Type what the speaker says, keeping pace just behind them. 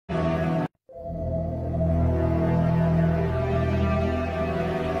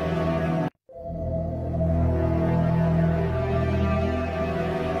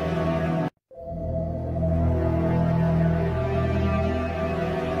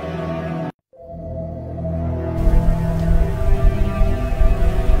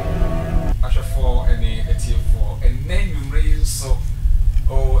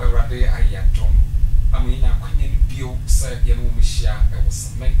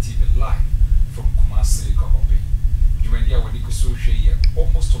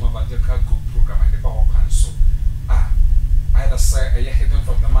a hidden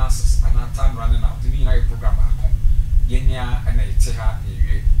from the masses and our time running out. The United program back home. Yenya and a teha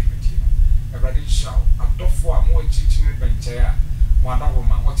a everybody shall a dofo a more teaching bencher. One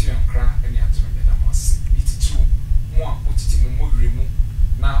woman, what you and cry any attorney that must pt2 more putting more remove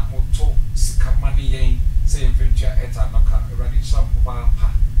now auto sika money yen say venture at a knocker everybody shall pa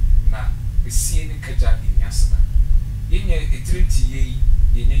na be seeing kaja in yasana. Yenya a 30 ye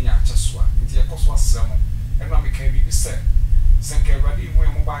yenya chaswa into a coswa samo and I can be said. Sanka ready when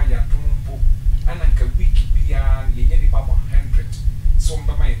mobile ya tumpo and a wiki beyond ye papa 100 so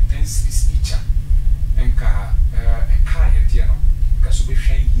my 10 cities each and a kaya diano because we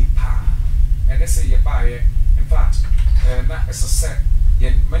shine ye pa and they say ye buy in fact not as a set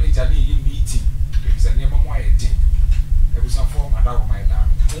yen manager meeting because a near my thing there was a form at our my down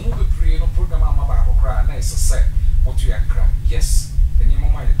who will pray no program about cry and as a set what you and cry yes and near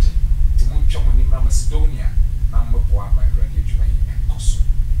my thing to Munchom in Macedonia. Number one, my radio and Cosso.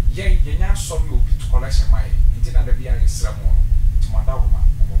 Yea, ye now saw me will be to collection my intina the Bia is Ramon to Madama,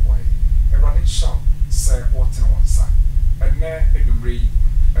 my boy. A running shout, Sir Orton one son. And there, anyway,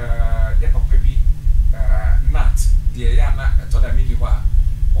 Yapa Pebi, Nat, the Yana, told a mini war,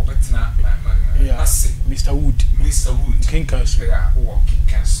 or Bettina, Mr. Wood, King Castle, or King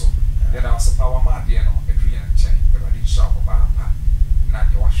Castle. Yet I was a power man, dear, no, a green chain, a running shout of Papa,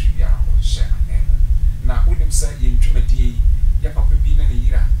 not your Washibia or Share. Na unim say ye ntwumadi ya papa bi na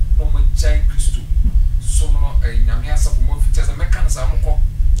yira no mo giant Christo so no nyame asafo mo fiti say meka na sa mko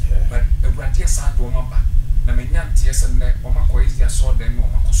but ewrade asa do maba na menyante ese ne o makọ ezi aso den no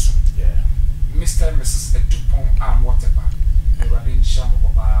makoso Mr and Mrs Edupon am whatever ewrade nshamo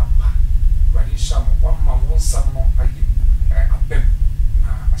baba ewrade nshamo wa ma won sam no ayi abem na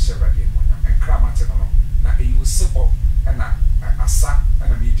ahye ewrade mo nya enkra mate no na eyi sebo na asa na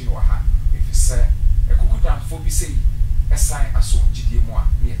meedi no ha if you say for be say a sign as so GDMOA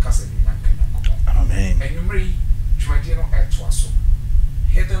near Casa Amen. And you may Tradino Etwaso,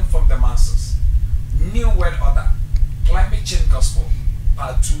 hidden from the masses, new world order, climate change gospel,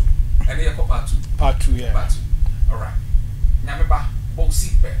 part 2, and the part 2. Part 2, yeah. Part 2. Alright. Nameba,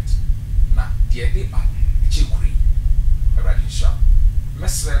 Bosi bed. Na, dear Deba, Chikuri, a radisha.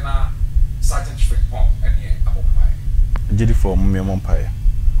 Messlena, Sergeant Frimpon, and here, Apple Pie. Jiddy for Mummy Pie.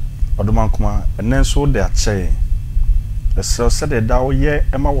 Odomankuma enen so de ache eso se de dawo ye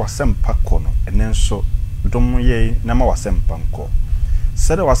ema wasempa ko no enen so dom ye na ma wasempa nko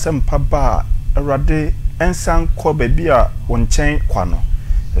se de wasempa ba awrade ensan ko ba bia wonchen kwa no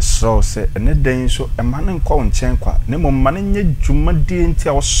eso se ene den so ema ne nko wonchen kwa ne mo ma ne nye dwumadi enti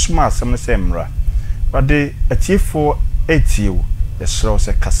a wosoma asem ne se mra wade atiefo etiewo eso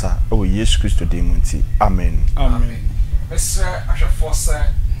se kasa o Yesu Kristo de munti amen amen Mr.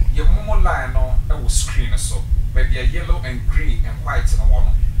 Ashafosa your momo line on a screen so maybe a yellow and green and white in a one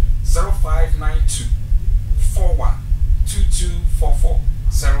 0592 41 2244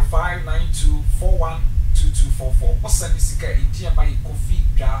 0592 41 2244 what's the sika itia by coffee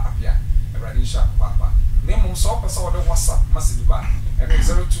jar apia a radisha papa name so person order WhatsApp message ba and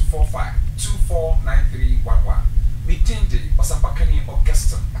 0245 249311 meeting the Wasapakani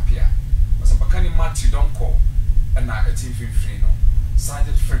Orchestra apia Wasapakani Matthew don't call and now a team free no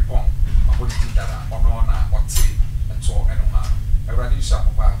Sergeant Frimpon, my body did that on what say and so and a radisha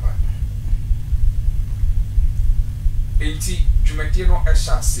papa 80 Jumetino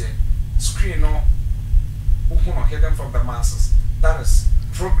Eshase screen no uhuno hidden from the masses. That is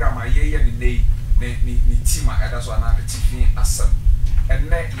programmer ye and ni tima and that's one the TV asem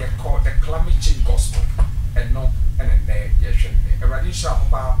and then you call the climate change gospel and no and then ye should be a radisha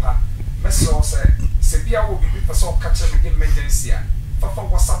papa Messi say Sebia will be people so catch them again emergency Fafa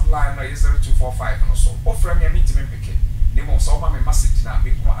WhatsApp line na 0245 no so offer me meet me pick ni mo so ma me message na me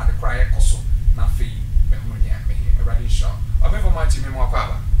ko ade cry ekoso na fe me hu nya me ready show abefo ma chi me mo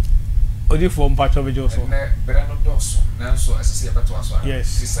akwa odi for mpacho bejo so na bere no doso na so esese ye beto aso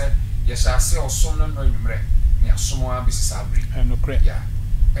yes he said ye shall see osom no no nwumre ni asom a be sisabri no cre yeah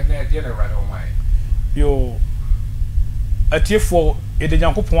and na dey na right on my yo atiefo ede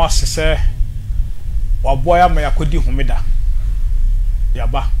nyankopon asese waboya ma yakodi homeda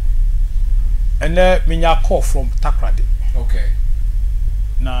yaba ene minya call from Takrade okay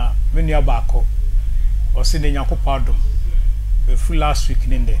na menu abako o se ne nyankopon adom be full last week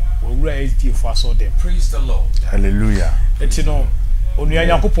ninde we wura SD for aso dem praise the Lord hallelujah eti no onu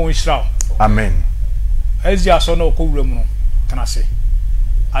nyankopon hira amen SD aso na okowura mu no kana se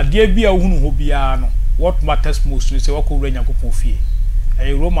ade bia ohunu ho bia no what matters most is say okowura nyankopon fie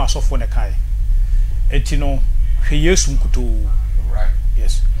e Roma so for ne kai eti no hwe Yesu nkuto right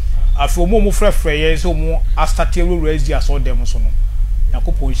yes afi omo frefre ye so mo astatiero rezi aso dem so no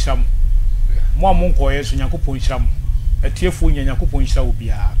Nyankopɔn hyira mo a monkoye so Nyankopɔn hyira mo etiefo nya Nyankopɔn hyira wo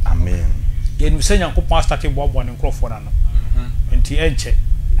bia amen yenu se Nyankopɔn start boabo ne nkrofo na no enti enche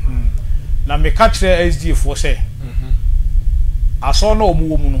na me ka kire SD fo se aso na omu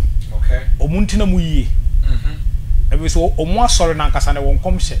wo mu no okay omu ntina mu yie ebe so omu asori na nkasa ne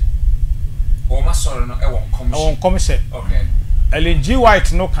wonkom hye omu asori no e wonkom hye okay LNG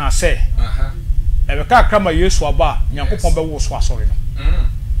White no kan say ebe ka krama Yesu aba Nyankopɔn be wo so asori no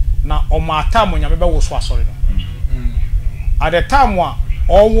na omata mo nyame be wo so asori no at the time wa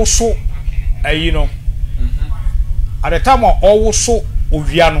owo so ayi no at the time wa owo so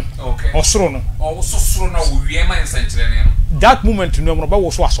owia no osoro no owo so soro na owia ma nsankyere ne no that moment no mo be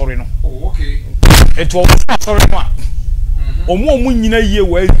wo so asori no okay it was asori no omu nyina yie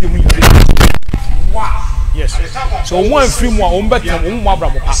wa ezi mu yie wow yes so omu anfiri mu a omu betam omu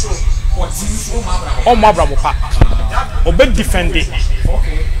abrabo pa omu abrabo pa obe defend it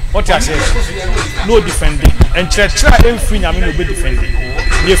okay what you say no defending and chira emfiri nyame no be defending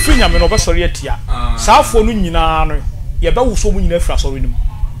ye free nyame no be sori atia saafo no nyina no ye be wuso mu nyina afira sori nim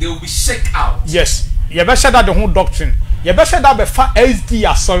they will be shake out yes ye be share that the whole doctrine ye be share that be fa SD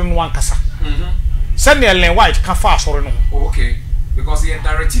asori no ankasa send Ellen White ka fa asori no okay because he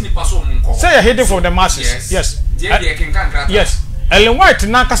directing the person munko say you hidden from the masses yes yes Ellen White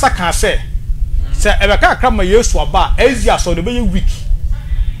na ankasa kan say ebe ka krama Yesu aba SD asori no be weak.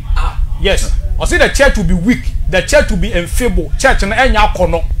 Yes, or see the church will be weak, the church will be enfeeble, church and enya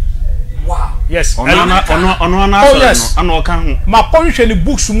kono. Wow. Yes. Oh yes. Ma ponhwe ni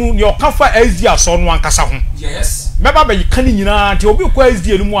books mu your kafa SD aso no ankasa ho. Yes. Meba ba yika ni nyina nti obi ko SD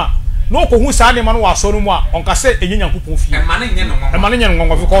enu mu a no ko hu saa de ma no aso no mu a onka se enye Nyankopɔn fie. E ma ne nye no ngwa. E ma ne nye no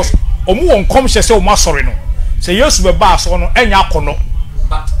ngwa because omu won kom hye se o ma sori no. Se Yesu be ba aso no enya kono.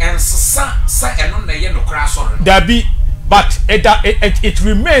 But ensesa sa eno na ye no kra sori. Dabi but it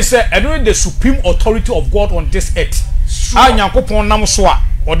remains the supreme authority of God on this earth. Nyankopon nam so a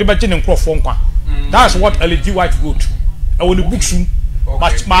ode be gye nkrofo nkwa. That's what LG White wrote. I will the books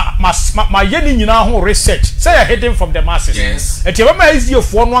my yeni nyina ho research say you're hidden from the masses. Yes. Eti be ma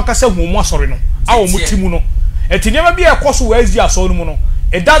eziefo no akasa hu mu asori no. A wo mutimu no. Eti nema bi ekoso wa ezi asori no mu no.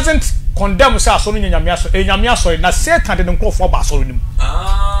 It doesn't condemn say asori nyame asori. Nyame asori na Satan de nkrofo ba asori no.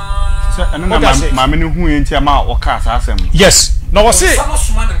 So mamini hu enti ama oka asasem yes no say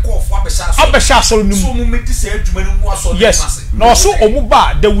yes no so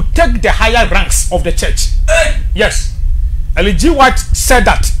omuba they will take the higher ranks of the church yes LG White said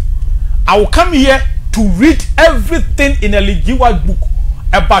that I will come here to read everything in LG White book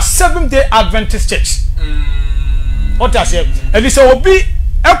about Seventh-day Adventist church what I say and this obi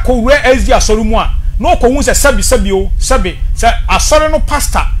ekowure ezi asori mu a no ko hu se sabi o sabi say asori no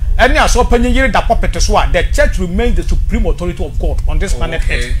pastor any aso panyere da puppet so the church remains the supreme authority of God on this planet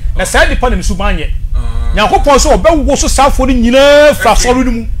earth na say the pan nsu banye Nyankopɔn so obewo so safo ni nyina fra soro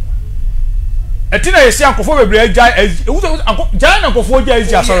ni mu etina yesi ankofo bebre agya jai ankofo agya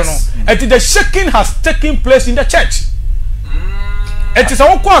ezi asoro no eti the shaking has taken place in the church eti so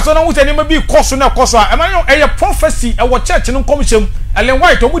won aso na wuta ni ma bi koso na koso a emanyo eye prophecy e wo church no commission Ellen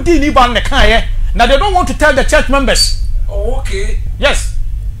White omu di ni ba ne kan ye na they don't want to tell the church members okay yes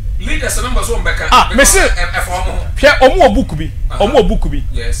leaders members on beka me say omu obuku bi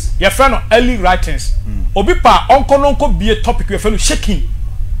yes your friend on early writings obi pa onko be a topic we friend shaking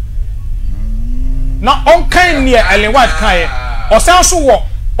na onkan near Ellen White kan o san so wo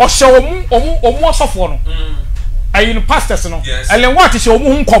o hye omu osofo no ayin pastors no Ellen White hye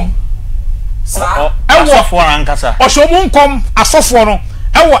omu hunkom asofo ankasa o hye omu hunkom asofo no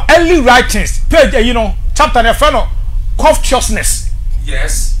ewo early writings page chapter na friend covetousness.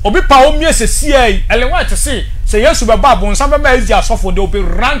 Yes. Obi pa omie se CA Ellen White say Yesu be ba bon some be easy asofo they will be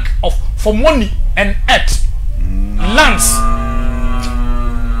rank of for money and earth lands.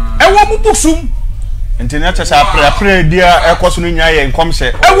 Ewo mu buksum internet cha pray dia ekoso no nya ye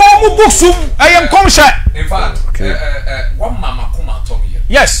nkomhye. Ewo mu buksum eye nkomhye. In fact, one mama come out of here.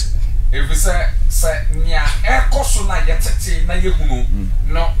 Yes. If we say nya ekoso na yetete na yehunu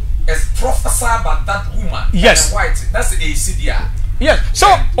no is prophesied about that woman. Yes. Ellen White, that's the ACDR. Yes. So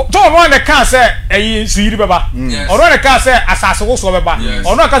one the can say suyiri beba. Or one the can say asase wo so beba.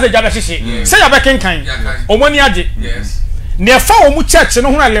 Or no can say jabe hihye. Say ya be kenkan. Omani age. Yes. Ne fa omu church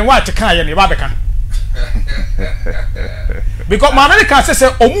no ho Ellen White kan ye ne ba beka. Because my American say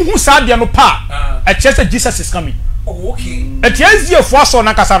omu hu sa de no pa a church Jesus is coming. Oh, okay. Et yezie fo aso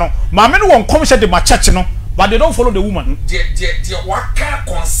na kasa no. Ma me no won commission de ma church no. But they don't follow the woman. What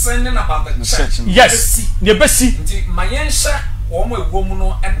concerning about the church? Yes. Ne besi. Nti mayensha omo ewomu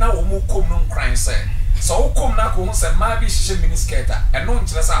no and na omo kom no crying say So come na ko say ma bi hye miniskirt e no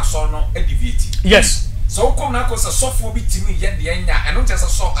nkire say aso no edivate. Yes. So come na ko say sofo bi timi ye de nya e no nkire say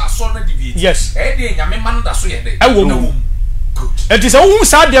so aso no edivate. Yes. E de nya me man da so ye de. E wo it is a woman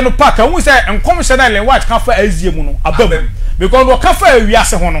sad no pack and we say and come say na white can for azie mu no abam because no can for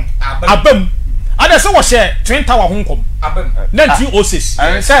awiase ho no abam ada say wo share twin tower ho nkom abam 1906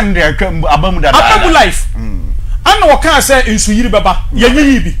 and send the abam da abam life and wo can say insu yiri beba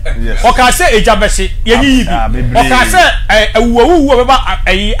yenyi bi o can say ejabese yenyi bi o can say awuwu beba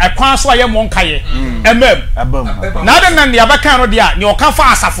akwan so aye monkaye abam na da na ya beka no dia ne o can for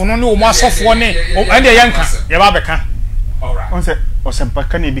asafo no ne o mo asofo ne and ye yanka ye ba beka. Alright. On say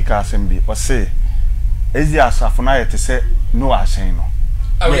Osempaka ni bi ka asembi. O say ezi asafo na yete se no ahyen no.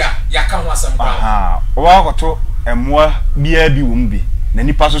 Oh yeah, ya ka ho asem Aha. O wa koto emoa bia bi wo mbi. Na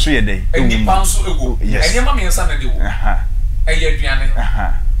nipa so ye dey. Nipa so ego. Enye ma me nsa na de wo. Aha. Eye aduane.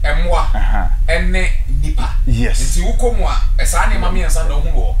 Aha. Emoa. Aha. Enne nipa. Yes. Nti wo komu a esa ne ma me nsa na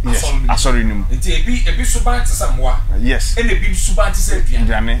hu wo. Asori nim. Nti ebi suban te se moa. Yes. Enne bi suban te se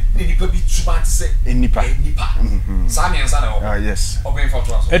aduane. Ne nipa bi suban te se nipa. Sa me nsa na wo. Ah yes. Oben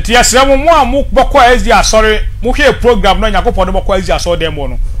foto aso. Eti asem mo a mo bokọ ezi asori mo hwe program no Yakobon de bokọ ezi asori dem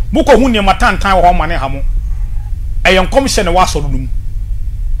no. Mo ko hu ne matantan wo ma ne ha mo. Eyen commission ne wa asori no mu.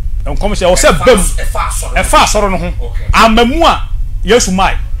 En commission o se bam e fa asori no ho. Amamu a Yesu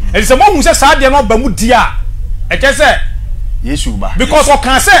mai. Eti se mo hu se sa de no ba mu di a. E ke se Yesu ba. Because o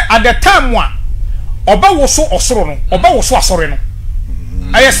can say at the time one oba wo so osoro no, oba wo so asori no.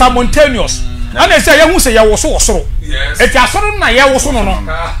 Aye simultaneous. And they say you say you wo so osoro. Yes. Eti asoro na ye wo so no no.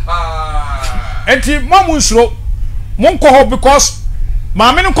 Enti mamu nsuro mon ko ho because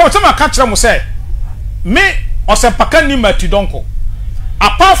maame no ko tama ka kire mo say me Osempaka ni matidonko.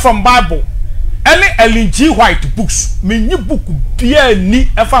 Apart from Bible, LNG white books, me ni book bia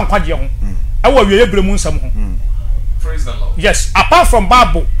ni efa nkwaje ho. E wo wiye bremu nsam ho. Praise the Lord. Yes, apart from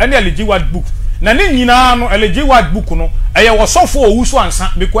Bible, any LNG white book. Na ni nyina no LNG white book no, eye wo sofo owusu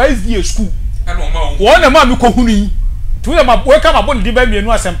ansa me kwa ezie school. Wọ́n ma mi ko hunu yi tu na ma weka ma bon di ba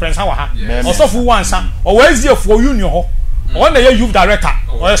mienu asemprensa wa ha osofu wansa o wa ezie fo union ho on na ye youth director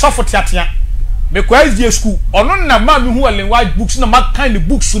o sofo tiatia me ko ezie school ono na ma mi hu elen white books na ma kind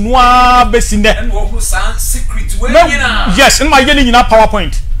books no a besi ne and wo hu san secret we nyina yes and ma ye ni nyina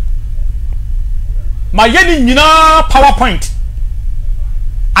PowerPoint ma ye ni nyina PowerPoint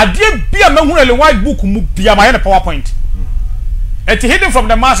adie bia ma hu elen white book mu bia ma ye na PowerPoint it hidden from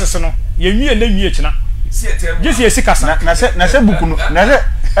the masses no ye nwie na nwie kina just ye sikasa na se buku no na se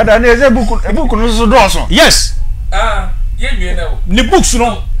ada na se buku no so do so yes ye nwie na o ni books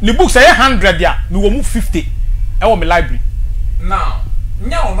no ni books ay 100 dia mi wo mu 50 e wo me library now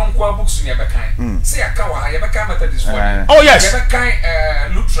nya ono nko books ni abekan se ya ka wa ya bekan Methodist for oh yes ya bekan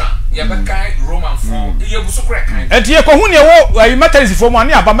Lutheran ya bekan Roman for ye buso kra kan enti ko hu ne wo Methodist for mo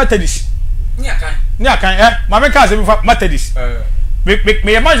ani aba Methodist ni akan ma me ka se Methodist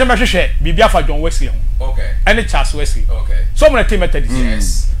me imagine me hwehwe bibia fa John Wesley ho okay any Charles Wesley okay so mo na team Methodist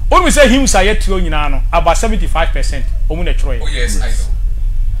yes when we say him say yet tro nyina no about 75% omu na tro ye oh yes I know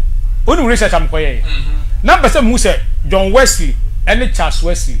when we research am koye number say mu say John Wesley any Charles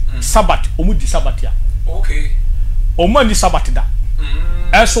Wesley Sabbath omu di Sabbath ya okay omu ani Sabbath da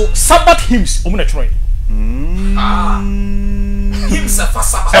and so Sabbath hymns omu na tro ye hymns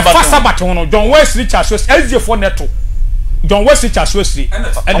fa Sabbath no John Wesley Charles Wesley ezie for neto John Wesley Charles Wesley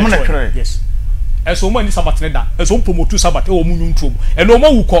and yes and so many Sabbath ne da and so promote Sabbath e o mu ntrom and o ma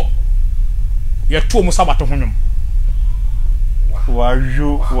wuko ye to mu Sabbath ho nwom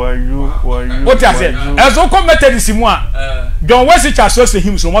wayo what you say and so come Methodist mu a John Wesley Charles Wesley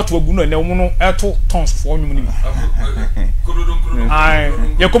him so ma to agu no ne mu no e to tons for nwom ni ai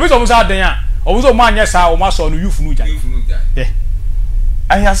ye ko bi so mu sa den a o mu so ma anya sa o ma so no youth nu ja yeah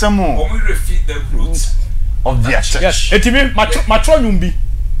ayasamo o mu refeed the roots of the church yes etimi matro nwum bi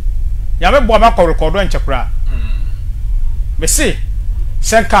ya me bo ma ko record en chekura me say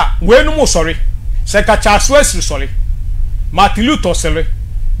senka we no mo sorry senka Charles Wesley sorry Martin Luther sorry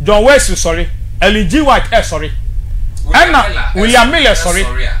John Wesley sorry LNG White sorry Anna William Miller sorry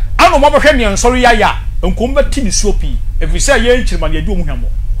ano mo behwe ne sorry ya nkom ba tini sopi if we say ye nchirma ne adu mu hwemo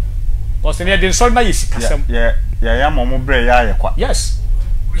because ne de sorry na yesikasem ya mo bre ya ye kwa yes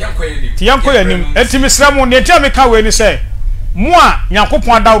yanko yanim etimi sramo ne tia me ka we ni say mo a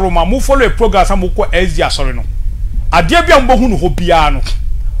Yakobon ada Roma mo follow a program sam ko Asia sorry no ade bia mbo hu no ho bia no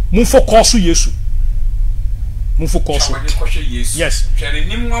mo focus Yesu mo focus yes hwere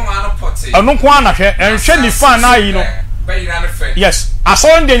nim nwa no pote anu ko ana hwe enhwe ni fa na yi no yes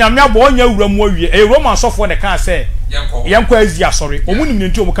aso nde nyame abo onya wura mu awie e Roman sofo ne ka say yanko ezi asori omu nim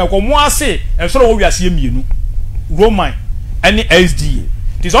nti omu kan ko mu ase ensoro wo wiase emienu Roman any SD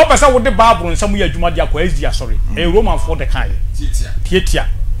this all person with the Bible nsam ya adwuma dia ko SD asori Roman for the kan tietia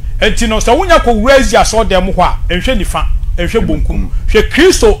enti no so wonya ko wura asori dem ho a enhwe nifa enhwe bonkum hwe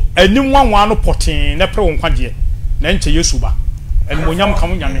Kristo anim wanwa no poten na pre wo nkwaje na nche Yesu ba enmonyam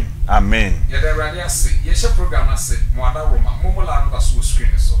kam nyame amen ye da radio ase ye she program ase mo ada Roma mo la no so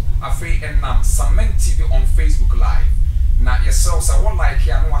screen so afei enam Samen TV on Facebook live na yourself say one like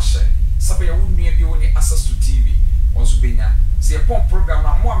ya no ahye sabe ya wonnua bi woni access to TV onso benya se pon program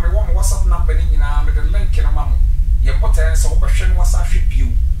na mo me wo mo WhatsApp number ni nyina me de link na ma mo ye poten se wo behwe no WhatsApp hwe biu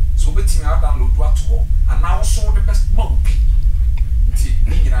so betimi a download ato ho ana wo so the best ma obi nti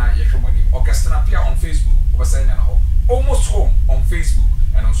ni nyina ye hwe mo ni Augustina Pia on Facebook wo say nya na ho almost home on Facebook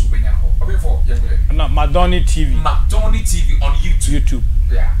and on Subenya ho obefo ye go na Madoni TV on YouTube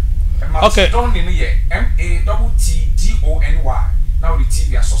yeah. Okay. Madoni no ye MATTGONY now the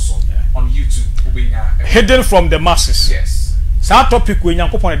TV asoso on YouTube ubenya hidden from the masses. Yes. Sa topic we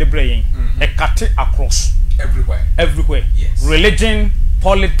nyankopon de bre yen e cut across everywhere. Yes. Religion,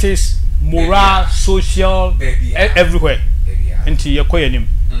 politics, moral, social, everywhere. Until you call him.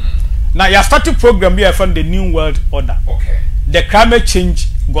 Now you started program here from the New World Order. Okay. The Climate Change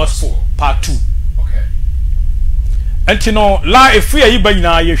Gospel Part 2. Okay. And you know, la if we are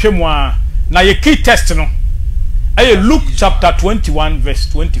na ye hwemwa na ye key text no. Aye Luke chapter 21 verse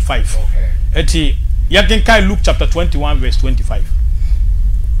 25. Okay. Enti ya kan Luke chapter 21 verse 25.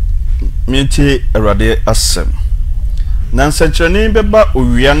 Mieti Awurade asem. Na nsankyerɛnne bɛba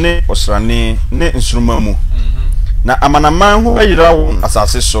owia ne ɔsrane ne nsoroma mu. Na amanaman ho ayira wo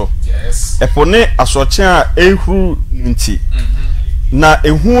asase so. Yes. Epo ne asoche a ehuru nti. Na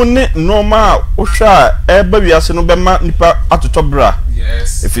ehu ne noma a ohwa eba wiase no bema nipa atotobra.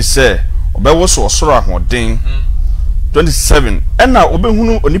 Yes. Efise obewo so osoro ahoden. 27 ena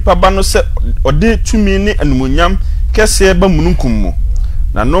obehunu onipa ba no se ode tumi ne anumonyam kese ba mununkum mu.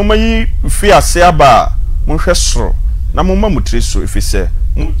 Na noma yi fi ase aba monhwe soro na momma mutire so efise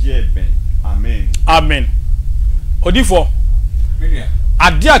mugye ben. Amen. Amen. Odifo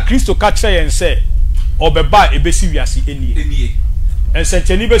ade a Kristo ka kire yen se obeba ebesi wiase enie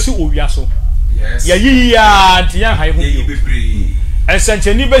ensencheni besi owiaso yes ya yiya antiyan hai ho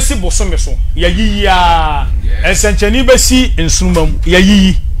ensencheni besi bosome so ya yiya ensencheni besi nsumam ya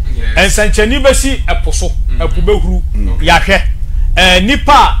yiyi ensencheni besi eposo epubehuru ya hwe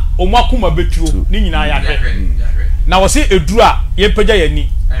nipa omwakuma beturo ni nyina ya hwe na wo se eduru a ye pagya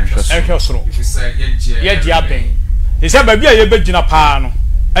yani ehwe soro ye dia ben ese ba bia ye begina pa no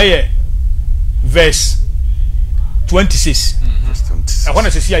verse 26 I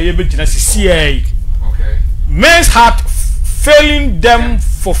want to see ye begina see okay men's heart failing them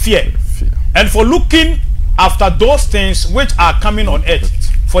for fear and for looking after those things which are coming on earth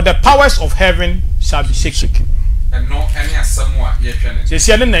for the powers of heaven shall be shaken and no any asamoa ye hwe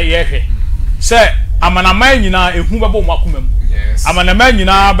se na ye hwe se amanaman nyina ehu bebo makomam yes amanaman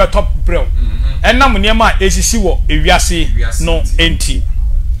nyina be top brew enam niema esisi wo ewiase no enti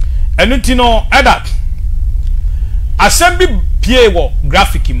enuti no eda assembly pie wo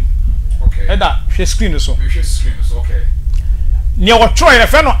graphic im okay eda hwe screen so okay ne wo tro ye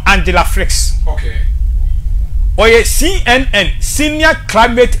fe no Angela Flix okay oye CNN senior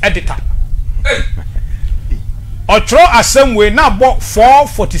climate editor otro assembly na bo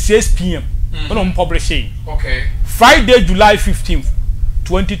 4:46 p.m. on publishing okay Friday July 15th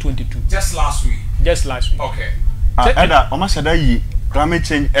 2022 just last week okay Eda o ma shada yi climate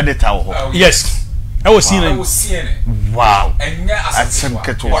change editor ho yes I was seeing wow enya asem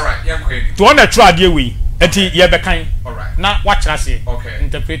keto all right yam kwani to on the trade we enti ye bekan all right na watch na say okay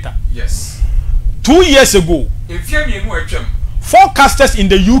interpreter yes 2 years ago efia mienu atwam forecasters in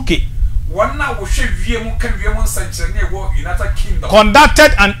the UK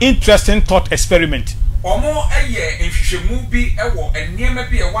conducted an interesting thought experiment.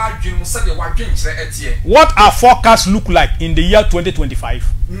 What our forecasts look like in the year 2025?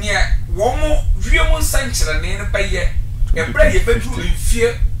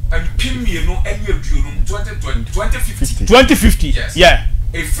 2050. Yes. Yeah.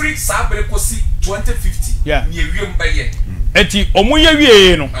 A free sabre kosi 2050. Yeah. Ni wiem baye. Eti omuye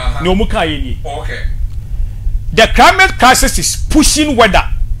wie no ni omuka ye ni. Okay. The climate crisis is pushing weather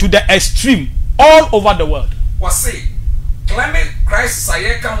to the extreme all over the world. Wase climate crisis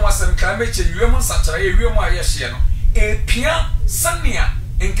ayeka mo asem climate change wiem nsachara ye wiem aye hye no. E pia sania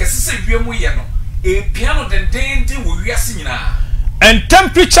enkesese wiem ye no. E pia no dendende wo wiase nyina. And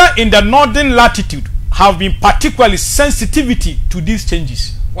temperature in the northern latitude have been particularly sensitivity to these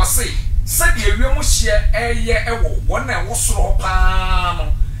changes. Wase said the Remo share a year one I was so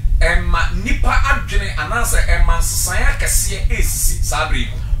palm Emma Nipa Adjene and answer Emma Sayaka Sabri.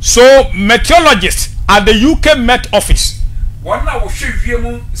 So meteorologists at the UK Met Office. One I will show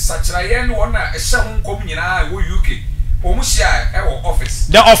you such a one a seven coming in UK. Office.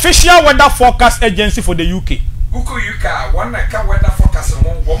 The official weather forecast agency for the UK. UK one I can weather forecast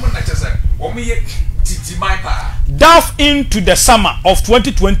among woman that is a woman delve into the summer of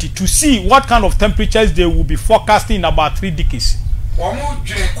 2020 to see what kind of temperatures they will be forecasting in about 3 decades.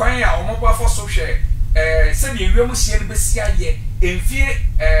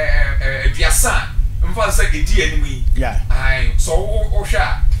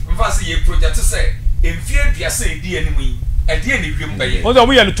 Also,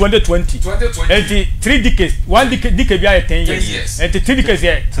 we are in 2020. 3 decades. 1 decade be 10 years. And 3 decades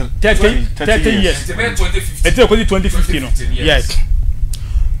 30 years. It's 2015. Yes.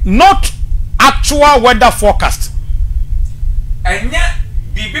 Not actual weather forecast.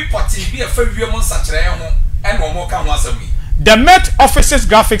 The Met Office's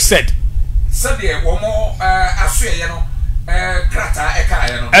graphic said.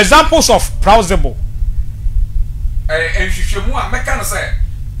 Examples of plausible. That's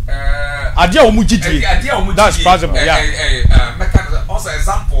plausible, yeah. Also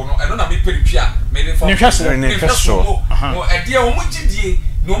example, no, I don't have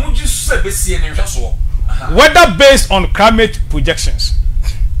weather based on climate projections.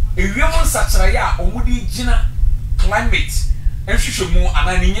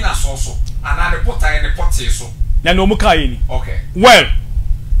 Okay. Well,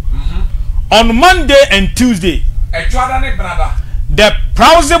 on Monday and Tuesday, the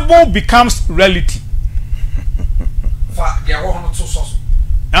plausible becomes reality. Uh-huh.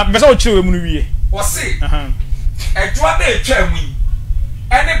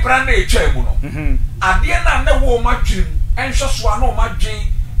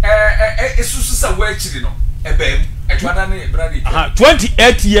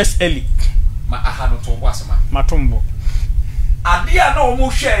 28 years early. Matumbo. Adia no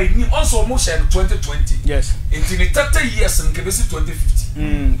almost share ni also almost share 2020. Yes. Until 30 years in kebesi 2050.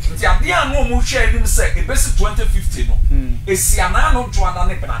 Until adia no almost share ni say ebesi 2050 no. Esiana no joada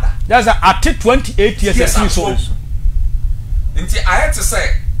ne penada. That's at 28 years yes, so. Until I had to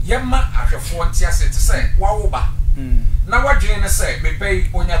say yemma ahwefo ntia say to say wawoba. Na wadwene ne say me pay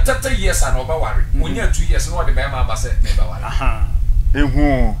onya 30 years and obaware. Onya 2 years no de be ma ba say me baware. Aha.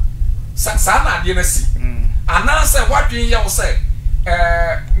 Ehu. Sa na ade na si. Ana say what you say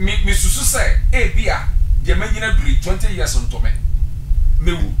me susu say bia de manyina duri 20 years onto me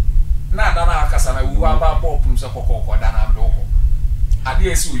mewu na da na akasa na wu aba bob nse kokoko da na do ko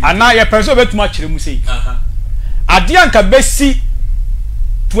ade esi oyi ana ye person betuma kire mu sei ade anka besi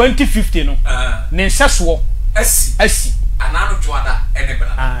 2050 no ne nseso asi ana no joada ene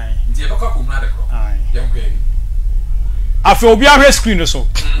bra ndi e baka ko mu na de kro ye nkwe afi obi ahwe screen so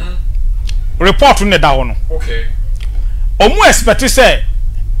report ne da ho no okay omu expect say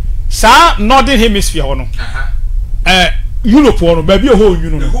sa northern hemisphere ho no Europe ho no ba bi ho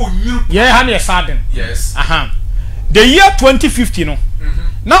onyunu no ye ha na sadden yes the year 2050 no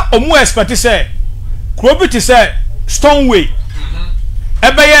na omu expect say crobity say Stoneway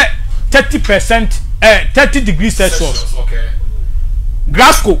ebe ye 30% 30 degrees Celsius okay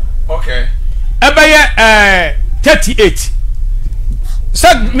Glasgow okay ebe ye 38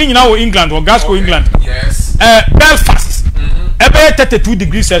 said meaning now England or Glasgow, okay. England. Yes. Belfast. About 32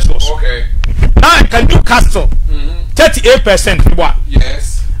 degrees Celsius. Okay. Now can Newcastle 38%.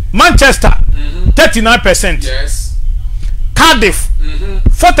 Yes. Manchester 39%. Yes. Cardiff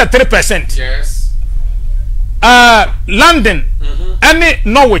 43%. Yes. London and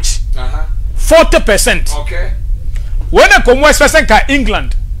Norwich 40%. Okay. When I come West Percent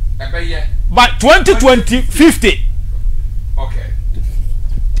England. By 2020 50. Okay.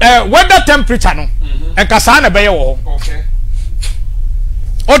 Weather temperature no and kasa na be ye wo okay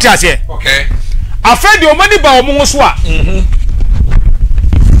o ti ase okay afedi o mani ba o mo so a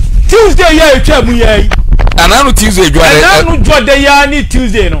Tuesday ya etwa mu ya ananu Tuesday jwade ananu jwade ya ni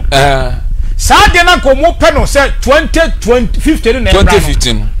Tuesday no saa de na ko mo pe no say 2015 na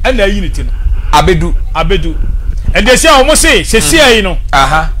 2015 and na unity no abedu and they say o mo say se see no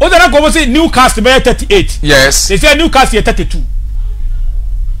o de na ko mo say Newcastle be 38 yes they say Newcastle 32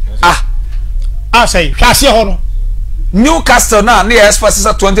 say class here Newcastle now near express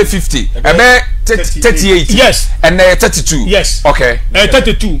 2050 about 38 yes and 32 yes okay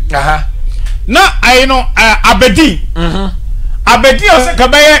 32 now I know Aberdeen Aberdeen also can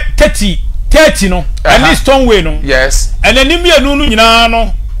be 30 no and this Stoneway no yes and then me anu no nyina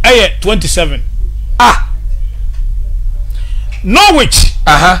no 27. Norwich.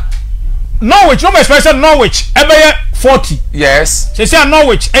 Norwich, no more special Norwich. 40. Yes. They say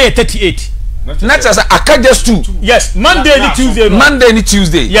Norwich 38. Not as I just 2. Yes, Monday and Tuesday. Monday and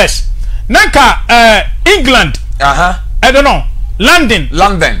Tuesday. Yes. Nanka England. I don't know. London.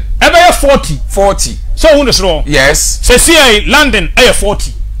 40. So who is wrong? Yes. Say London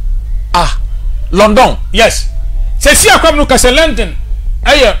 40. London. Yes. Say come look at London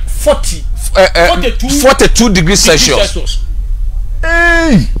 40. 42 degrees Celsius.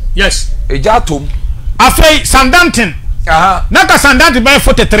 Hey. Yes. Ejatum. After Sandanton. Naka Sandanton by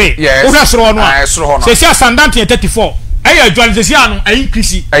 43. Yes. Who has wrong? Say Sandanton 34. Increase.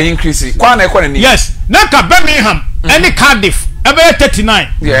 Yes. Naka Birmingham. Any Cardiff. 39.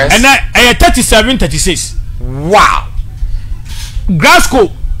 Yes. And 37, 36. Wow.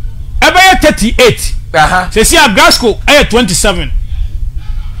 Glasgow. 38. Say Glasgow 27.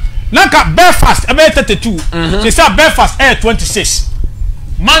 Naka Belfast 32. Say Belfast 26.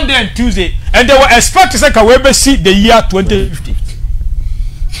 Monday and Tuesday, and they were expecting to say we will see the year 2050.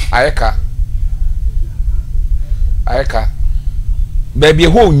 Ayeka. Baby,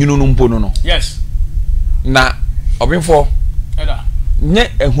 who you know no? Yes. Na obinfo.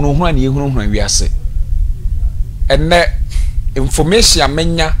 Nye ehunu ani ehunu wiase. Enne information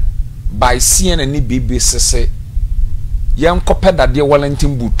amenya by CNN ni BBC se yen kopɛ dade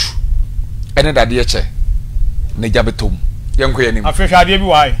Wellington boot. Ene dade che. Ne jabetom. Yanko yanim. Afehwade bi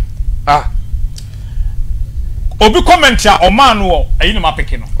why? Obi comment ya o man wo ayi no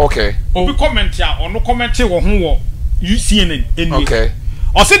mapeke no. Okay. Obi comment ya ono comment wo ho wo CNN anyway. Okay.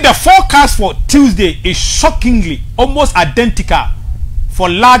 I said the forecast for Tuesday is shockingly almost identical for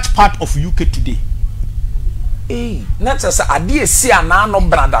large part of UK today. Not as ade esi ana no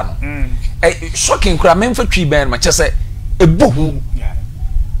brada no. Shocking kura memfa twi ben ma chese ebohu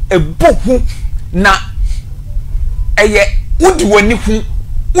na eye wudi wani hu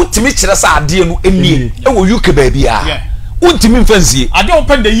utimi kire sa ade no enie e wo UK baby a utimi mfansie ade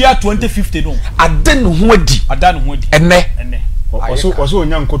open the year 2050 no ade no ho adi enne also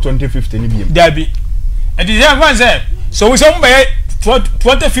onyanko 2050 ni biem dabi and the one say so we say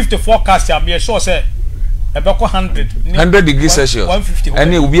 2050 forecast am be sure say ebeko 100 degrees Celsius 150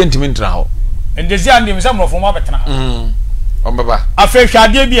 ene obi entimi ntra ho and the zia ndem say mrofo mo betena ombaba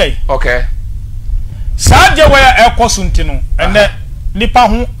afehwade bi ai okay saje where ekoso ntino ene nipa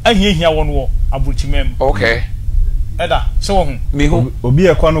ho ahiahia won wo abuchimem okay eda so wo hu me hu obi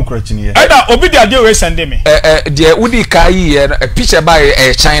ekwa no krachini ye eda obi de ade we send me de udi kai ye picture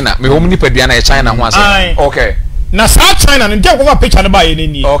by China me hom nipa bia na China ho ase okay na sa China no dem ko picture no ba ye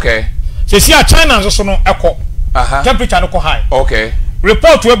ni okay se si a China nso so no ekọ temperature no ko high okay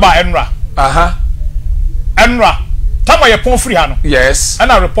report we ba enra enra tama ye pon free ha no yes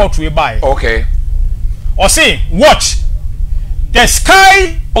and a report we buy okay or say watch the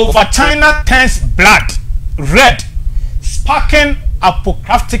sky over China turns blood red sparking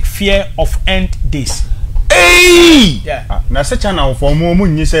apocalyptic fear of end days. Yeah. Na se China for mo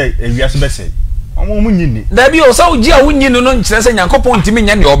nyi se ewiase be se omo nyi ni da bi o sa oji a wonyi no no nkire se Nyankopon ntimi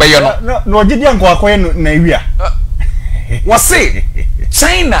nya ne obeye no na oji dia nko akoye no na ewia wo se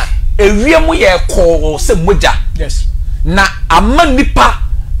China ewia mu ye ko se moja yes na ama nipa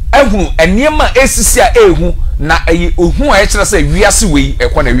ehunu eniema esisi a ehu na eyi ohun a ekire se wiase wei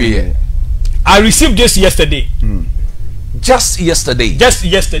ekọ na wiye. I received this yesterday. Just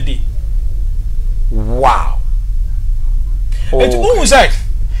yesterday. Wow. It almost like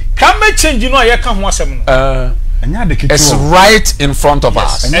climate change no ye kan ho asem no. It's right in front of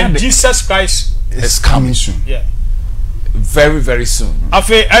us. And Jesus Christ is coming soon. Yeah. Very, very soon.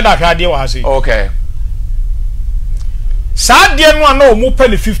 Afi eda hwade wa ha say. Okay. Sa de no na o mo pe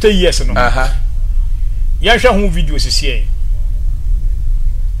 50 years no. Ya hwe ho video sisi e.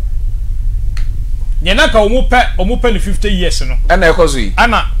 Nyena ka o mo pe 50 years no. Ana ekoso yi.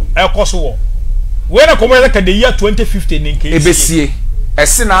 Ana ekoso wo. We na komo ka the year 2050 ni nke. Ebesie.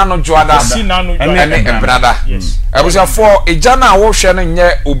 Esi na anu joada. Esi na anu joada. Ene brada. Yes. Ebusia for eja na wo hwe no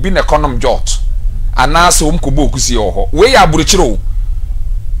nye obi na econom jot. Ana se omkobo okusi ho. We ya aburuchire o.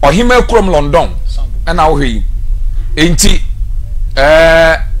 Ohima krom London. Ana wo hwe. Enti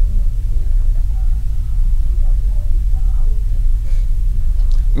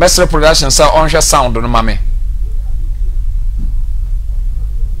Mestre production sa onhwe sound no mame.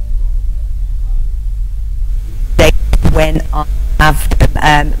 When aftermath.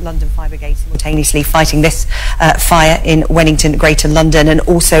 London Fire Brigade simultaneously fighting this fire in Wennington, Greater London, and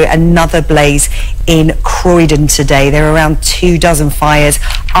also another blaze in Croydon today. There are around 24 fires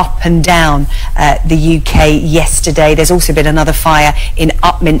up and down the UK yesterday. There's also been another fire in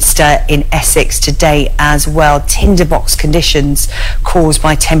Upminster in Essex today as well. Tinderbox conditions caused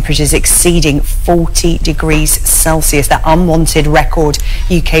by temperatures exceeding 40 degrees Celsius. That unwanted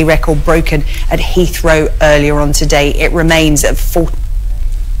UK record broken at Heathrow earlier on today. It remains at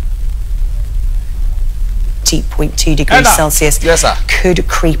 40.2 degrees Celsius. Yes, sir. Could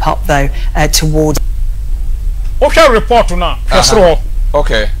creep up though towards. Okay, report now.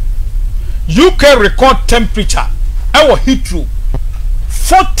 Okay. UK record temperature. Our Heathrow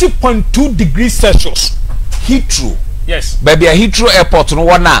 40.2 degrees Celsius. Heathrow. Yes. Baby, a Heathrow airport no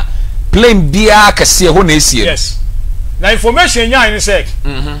one na plane bia kase ho na esie. Yes. Na information nya ni say.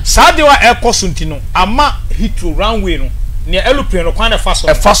 Saade wa airport suntino ama Heathrow runway no. Ne aeroplane no kwan na fa so.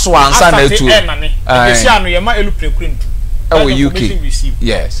 E fa so ansa na etu. Esi anu ye ma aeroplane krentu. E UK.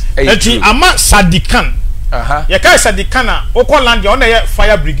 Yes. Eti ama Sadikan. You can't say the canna, Oko land, you're on the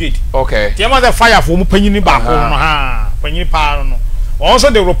fire brigade. Okay. The other fire for Penny back home, Penny Parano. Also,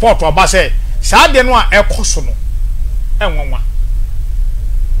 the report to Abba said, Sadenoa air cosono. And one.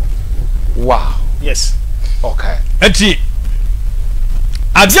 Wow. Yes. Okay. Eti.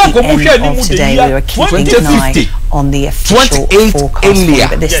 Today we were keeping an eye on the official forecast,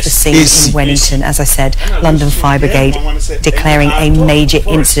 but this is the scene in Wennington. As I said, London Fire Brigade declaring a major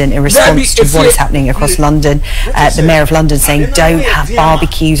incident in response to what is happening across London. The Mayor of London saying don't have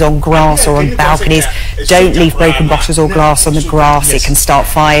barbecues on grass or on balconies, don't leave broken bottles or glass on the grass, it can start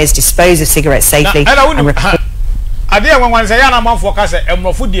fires, dispose of cigarettes safely and record.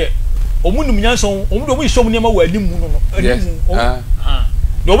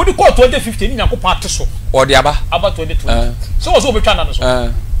 Nobody called 2015 in a partition or the Abba about 2020. So was over China.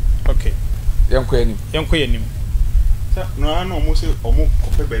 Okay. Young Queen. No, almost almost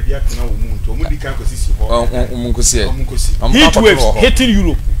baby at no moon to Moody campus. Heat waves hitting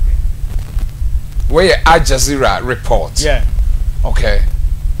Europe. Where Al Jazeera report. Yeah. Okay.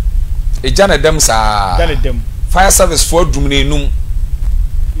 A Janet them fire service for Druminum.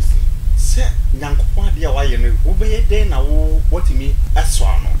 Dia wa ye no obeye den na wo wotimi eso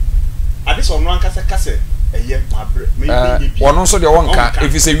ano ade so no ankasa kase eye mabre me bi wono so de wonka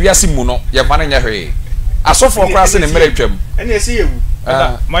if you say wiase mu no ye fa na nya hwe asofo kra se ne mere twam ene ese yewu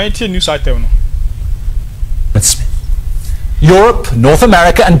my news item no. Europe, North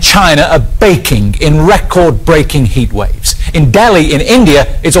America and China are baking in record-breaking heat waves. In Delhi, in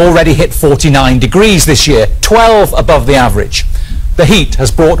India, it's already hit 49 degrees this year, 12 above the average. The heat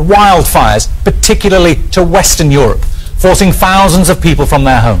has brought wildfires, particularly to Western Europe, forcing thousands of people from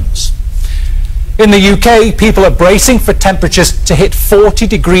their homes. In the UK, people are bracing for temperatures to hit 40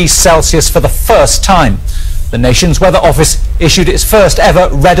 degrees Celsius for the first time. The nation's weather office issued its first ever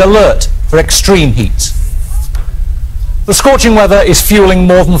red alert for extreme heat. The scorching weather is fueling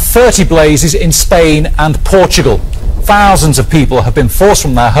more than 30 blazes in Spain and Portugal. Thousands of people have been forced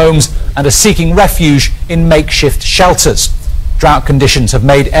from their homes and are seeking refuge in makeshift shelters. Drought conditions have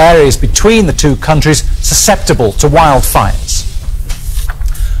made areas between the two countries susceptible to wildfires.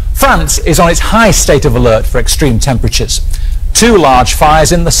 France is on its high state of alert for extreme temperatures. Two large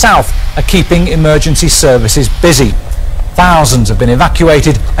fires in the south are keeping emergency services busy. Thousands have been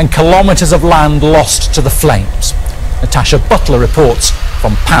evacuated and kilometres of land lost to the flames. Natasha Butler reports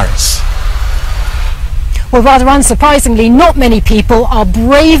from Paris. Well, rather unsurprisingly, not many people are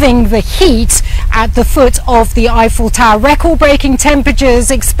braving the heat at the foot of the Eiffel Tower. Record-breaking temperatures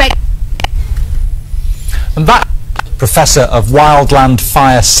expect. And that, Professor of Wildland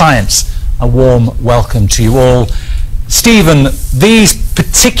Fire Science, a warm welcome to you all. Stephen, these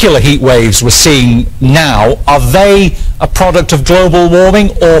particular heat waves we're seeing now, are they a product of global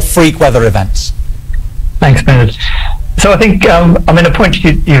warming or freak weather events? Thanks, Bernard. So I think, the point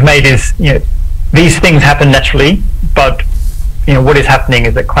you've made is, these things happen naturally, but what is happening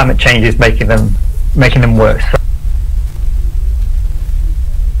is that climate change is making them worse.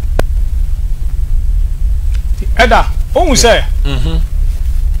 Eda, omu say.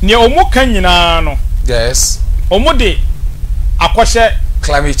 Ni omu kanyina no. Yes. Omu de akwose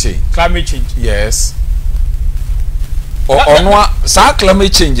climate change. Climate change. Yes. Onwa sa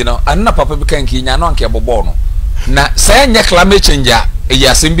climate change no, anna papa bi kan ki nya no anke bobo no. Na say nya climate change a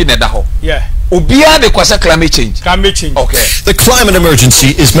yasem bi ne da ho. Yeah. Obia de kwasa climate change. Climate change. Okay. The climate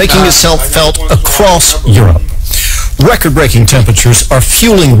emergency is making itself felt across Europe. Record-breaking temperatures are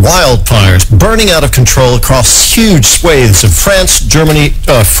fueling wildfires burning out of control across huge swathes of France, Germany,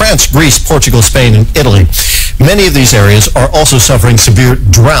 Greece, Portugal, Spain, and Italy. Many of these areas are also suffering severe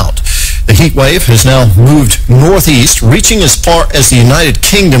drought. The heat wave has now moved northeast, reaching as far as the United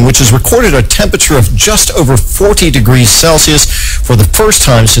Kingdom, which has recorded a temperature of just over 40 degrees Celsius for the first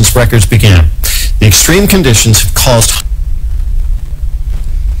time since records began. The extreme conditions have caused...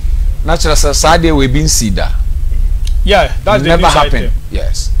 Natural society we've been seen that. Yeah, that never happened.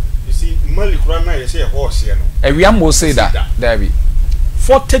 Yes. You see, Mali Kurama, you say a horse, you know. And we will say that, David.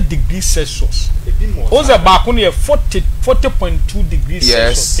 40 degrees Celsius. Also, back on here 40.2 degrees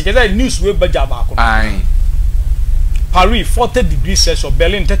Celsius. Because that news way back on. Aye. Paris 40 degrees Celsius.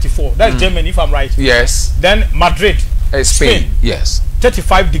 Berlin 34. That's Germany, if I'm right. Yes. Then Madrid, Spain. Yes.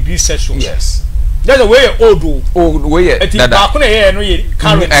 35 degrees Celsius. Yes. That's the way old way. Back on here, no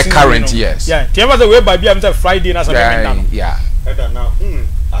current. Current, yes. Yeah. Tell me the way by I'm Friday and Saturday. Yeah. Now,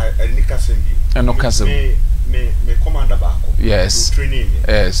 I nika send you. And no cancel. Me commander back. Yes. Training.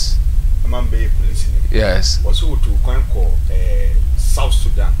 Yes. I'm be police. Yes. Also to call South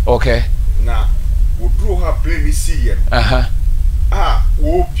Sudan. Okay. Now, we drew her plane see.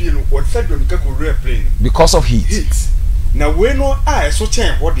 We feel what said when we plane because of heat. Now we know so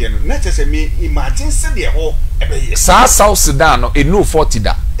change what the not just me imagine said the whole South Sudan no 40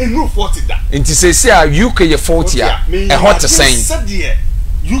 da. 40 da. Nti say UK 40 a hot to saying said the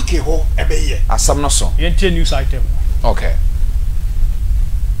UK ho ebeye. Asam no so. News item. Okay.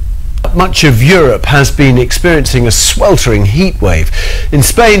 Much of Europe has been experiencing a sweltering heat wave. In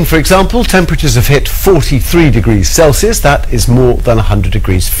Spain, for example, temperatures have hit 43 degrees Celsius. That is more than 100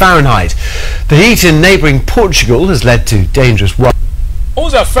 degrees Fahrenheit. The heat in neighbouring Portugal has led to dangerous weather.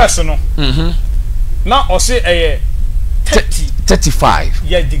 Who's the first no? Now I say 35.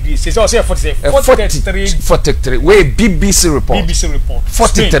 Yeah, degrees. It's also 43. Wait, BBC report.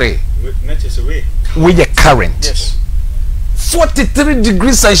 43. With the current. Yes. 43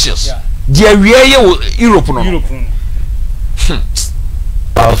 degrees Celsius. Yeah. Europe.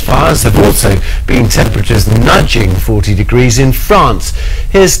 Wildfires have also been temperatures nudging 40 degrees in France.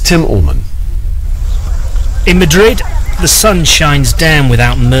 Here's Tim Allman. In Madrid, the sun shines down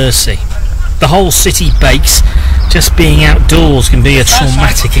without mercy. The whole city bakes. Just being outdoors can be a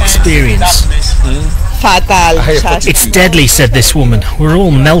traumatic experience. It's deadly, said this woman. We're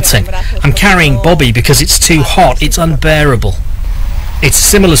all melting. I'm carrying Bobby because it's too hot. It's unbearable. It's a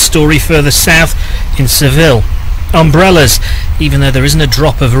similar story further south in Seville. Umbrellas, even though there isn't a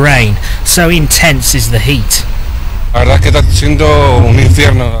drop of rain. So intense is the heat.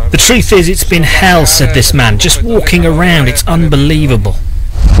 The truth is, it's been hell, said this man. Just walking around, it's unbelievable.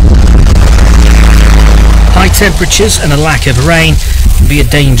 High temperatures and a lack of rain can be a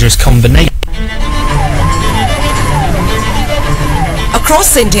dangerous combination.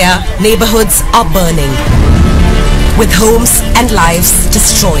 Across India, neighborhoods are burning, with homes and lives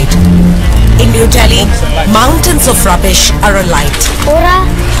destroyed. In New Delhi, mountains of rubbish are alight.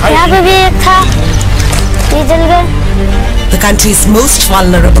 The country's most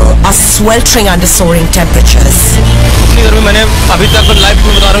vulnerable are sweltering under soaring temperatures.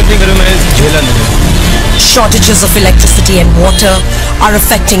 Shortages of electricity and water are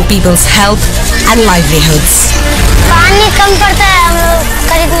affecting people's health and livelihoods.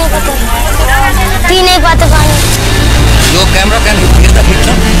 Your camera can get the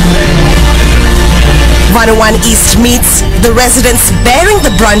picture. 101 East meets the residents bearing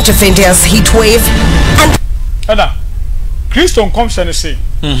the brunt of India's heat wave and Christian comes and say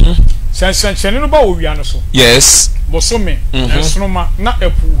yes. Bosome na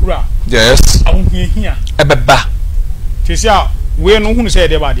epura. Yes. Ahunhia ebeba. Tisia we no hunu say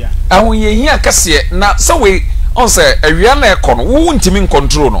de ba dia. Ahunhia kase na so we on say awia na ekọ no wo ntimi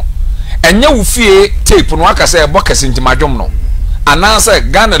control no. Enye wo fie tape no aka say ebo kase ntimadwom no. Ana say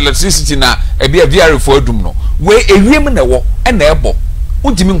Ghana electricity na ebia VR4 adum no. We ewiem na wo e na ebo.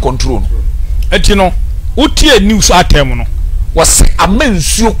 Ntimi control no. Eti no utie news atem no. Was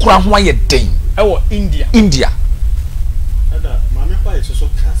amansuo kura ho aye den. Ewo India. Mama pa is so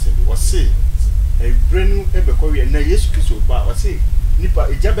cancel. Was say a brand ebeko we na Yesu Kristo ba was say nipa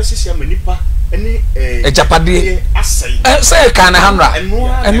ejabe sisia ma nipa ene ejapade asai say kan handra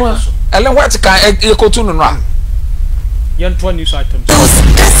eno ele what kan ekotu no no Yanto news items.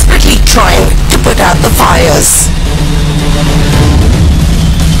 Desperately trying to put out the fires.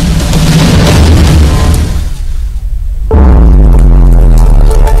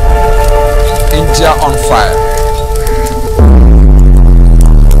 India on fire.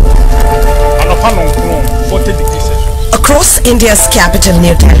 Across India's capital,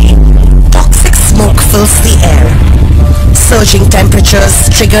 New Delhi, toxic smoke fills the air. Surging temperatures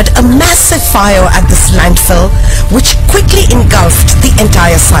triggered a massive fire at this landfill, which quickly engulfed the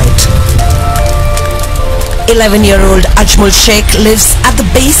entire site. 11-year-old Ajmal Sheikh lives at the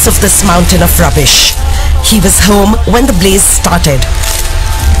base of this mountain of rubbish. He was home when the blaze started.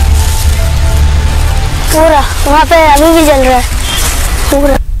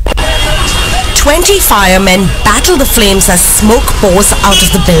 20 firemen battle the flames as smoke pours out of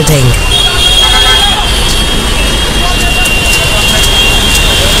the building.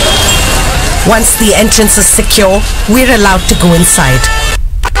 Once the entrance is secure, we're allowed to go inside.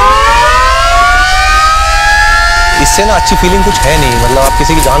 इससे ना अच्छी फीलिंग कुछ है नहीं मतलब आप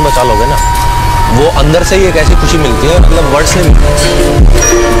किसी की जान बचा लोगे ना वो अंदर से ही एक ऐसी खुशी मिलती है मतलब वर्ड्स में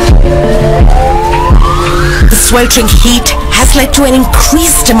The sweltering heat has led to an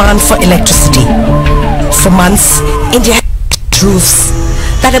increased demand for electricity. For months, India had roofs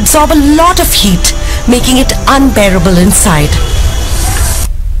that absorb a lot of heat, making it unbearable inside.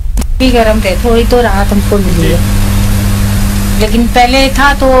 गर्म थे थोड़ी तो राहत हमको मिली है लेकिन पहले था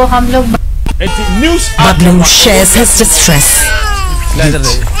तो हम लोग Bablu shares his distress. Climate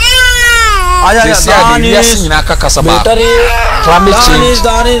change,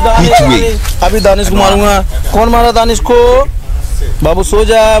 heat wave. अभी दानिश को मारूंगा कौन मारा दानिश को बाबू सो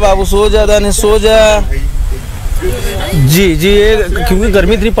जा दानिश सो जा जी जी क्योंकि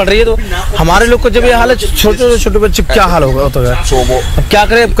गर्मी इतनी पड़ रही है तो हमारे लोग को जब ये हाल है छोटे बच्चे क्या हाल होगा तो अब क्या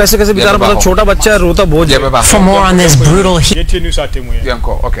करें कैसे बेचारा मतलब छोटा बच्चा रोता बहुत है For more on this brutal heat,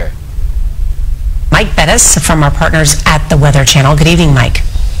 Okay. Mike Bettis from our partners at the Weather Channel. Good evening, Mike.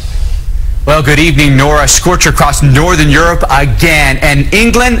 Well, good evening, Nora. Scorcher across northern Europe again. And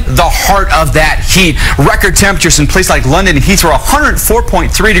England, the heart of that heat. Record temperatures in places like London and Heathrow,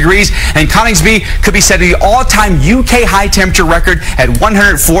 104.3 degrees. And Coningsby could be set the all-time UK high temperature record at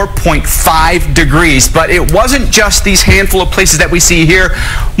 104.5 degrees. But it wasn't just these handful of places that we see here.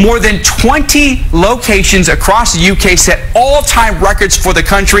 More than 20 locations across the UK set all-time records for the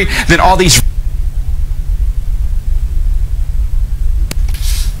country. Then all these...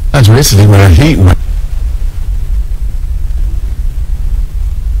 That's recently when a heat wave.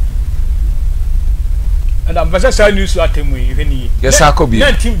 And I'm very news to attend with you. Yes, I could be.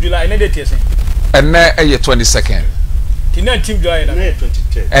 19th July, and 22nd. 19th July, and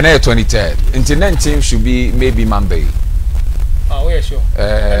 23rd. Until 19th should be maybe Monday. Oh, yeah, sure.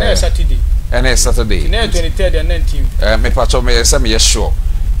 And Saturday. And Saturday. 23rd and 19th. Me patcho me say me sure.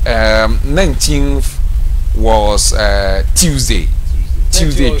 19th was Tuesday.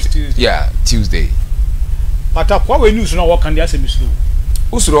 Tuesday. Yeah, Tuesday. But what we news now what can they say Miss Lou?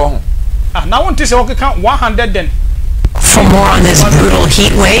 Who's wrong? Now want to say okay count 100 then. For more on this brutal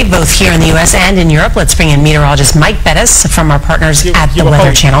heat wave, both here in the U.S. and in Europe, let's bring in meteorologist Mike Bettis from our partners at the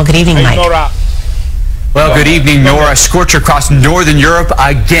Weather Channel. Good evening, Mike. Well, good evening, Nora. Scorcher across northern Europe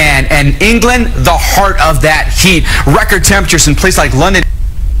again. And England, the heart of that heat. Record temperatures in places like London.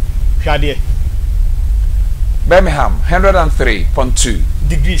 Birmingham, 103.2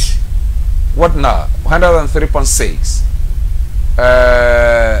 degrees. What now? 103.6.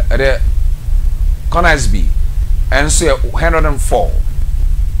 Conisby, and so 104.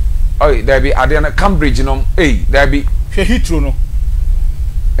 Oh, there be Adriana Cambridge, you know. Hey, there be Heathrow, no.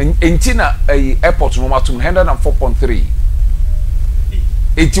 In Tina, airport no 104.3.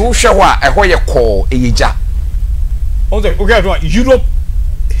 It will show what you call a ja. Okay, Europe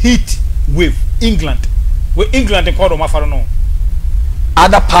heat wave, England. Where England and called no.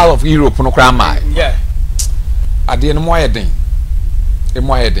 Other part of Europe no grandma. Yeah. At the end of my heading.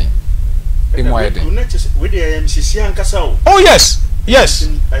 Oh yes. Yes.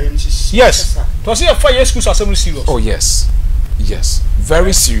 To see a 5 years school assembly serious. Oh yes.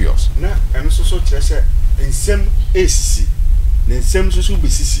 Very serious.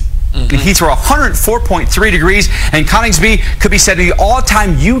 Heathrow 104.3 degrees, and Coningsby could be setting the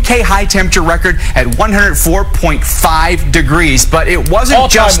all-time UK high temperature record at 104.5 degrees. But it wasn't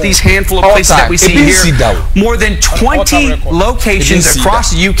just these handful of places that we see here. More than 20 locations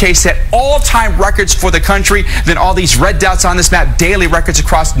across the UK set all-time records for the country. Then all these red dots on this map, daily records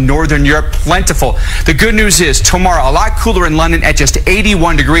across northern Europe, plentiful. The good news is tomorrow a lot cooler in London at just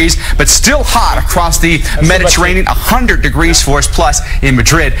 81 degrees, but still hot across the Mediterranean, 100 degrees for us plus in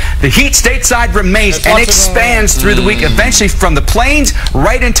Madrid. The heat stateside remains and expands through the week, eventually from the plains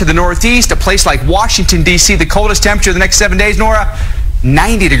right into the northeast, a place like Washington, D.C. The coldest temperature the next 7 days, Nora,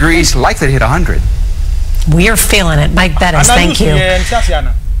 90 degrees, likely to hit 100. We are feeling it. Mike Bettis, thank you.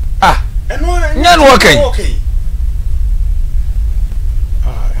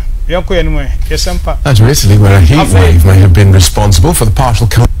 That's recently where a heat wave may have been responsible for the partial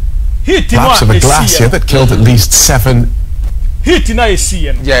collapse of a glacier that killed at least 7. Heat na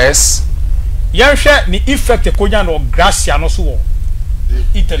esi no. Yes. Yanhwe ni effect konya no glacier no so.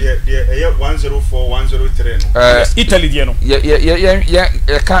 Italy. Yeah, 104, 103. Yes, Italy, you know. Yeah,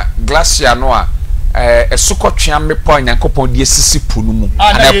 glacier no esukotwea mepo nyankopon die sisi punu mu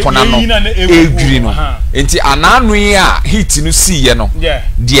ana pona no edwiri no enti ananu yi a heat no si ye no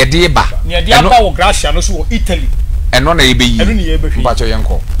de ba ne de aba wo glacier no so wo Italy eno na ebe yi bacho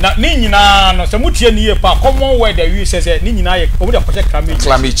yenko na ni nyina no se mutie ni ye pa common word that we say ni nyina ye obi de project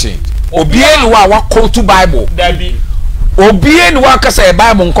climate change obie ni wa quote to bible dabi obie ni wa kasa e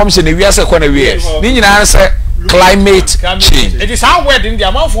bible nkom se na wiase kwa na wiase ni nyina se climate change. It is our word in the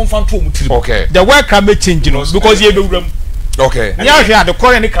amount from okay. The word climate change, you know, because you do okay. Yeah, here the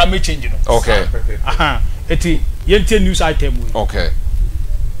current climate change, you know. Okay. It is news item. Okay.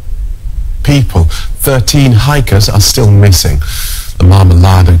 People, 13 hikers are still missing. The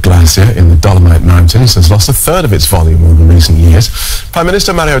Marmolada Glacier in the Dolomite Mountains has lost a third of its volume over recent years. Prime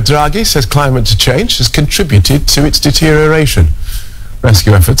Minister Mario Draghi says climate change has contributed to its deterioration.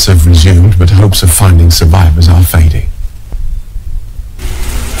 Rescue efforts have resumed, but hopes of finding survivors are fading.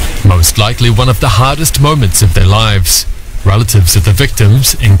 Most likely one of the hardest moments of their lives. Relatives of the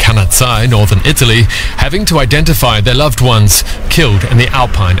victims in Canazzai, northern Italy, having to identify their loved ones killed in the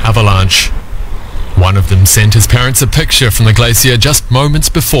Alpine avalanche. One of them sent his parents a picture from the glacier just moments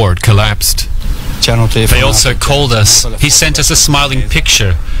before it collapsed. They also called us. He sent us a smiling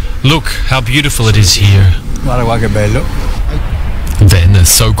picture. Look how beautiful it is here. Then a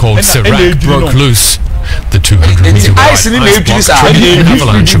so-called Serac broke loose. The 200-meter wide ice block triggered an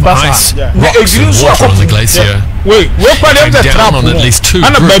avalanche of ice, rocks and water on the glacier, dragging down on at least 2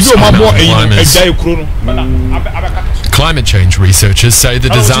 groups of mountain climbers. Climate change researchers say the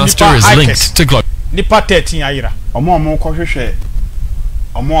disaster is linked to global...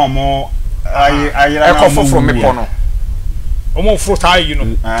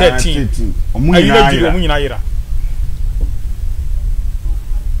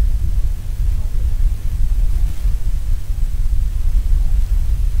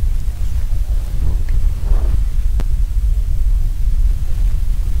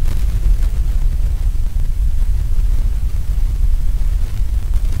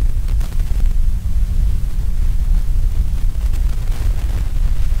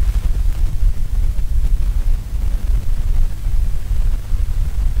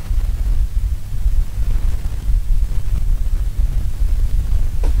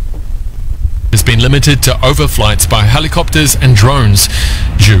 has been limited to overflights by helicopters and drones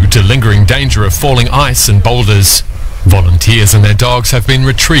due to lingering danger of falling ice and boulders. Volunteers and their dogs have been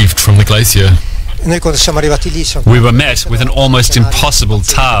retrieved from the glacier. We were met with an almost impossible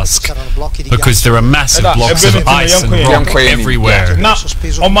task because there are massive blocks of ice and rock everywhere.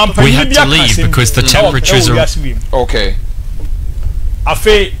 We had to leave because the temperatures are... Okay.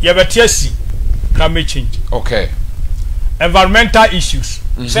 Climate change. Okay. Environmental issues.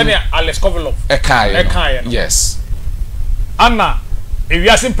 Yes. Anna, if you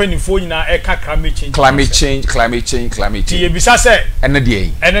are simply for you now, climate change. Climate change. And the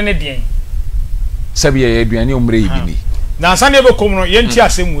day. Sabia Adriani Umbre Bini. Now, Sunday will come on Yentia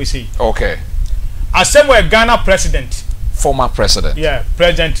same we say. Okay. As same way Ghana president. Former president. Yeah,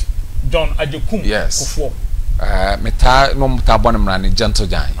 President John Adekum. Yes. Meta no mutabon mrani gentle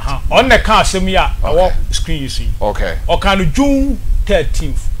giant. On the car same year, our screen you see. Okay. Okanu June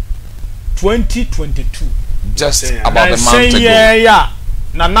 13th, 2022. Just about the month ago. Yeah.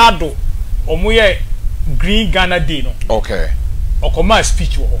 Nanado, omuye Green Ghana Day no. Okay. Okoma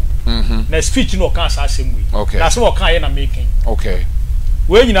speech wo. Na speech no kan sa same way. Okay. That's what kan na making. Okay.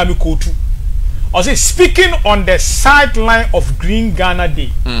 We nyina me quote. I say speaking on the sideline of Green Ghana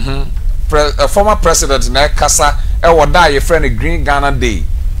Day. Former president na kasa e woda ye friend Green Ghana Day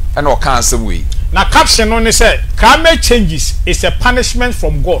and o kan same way. Na caption on said climate changes is a punishment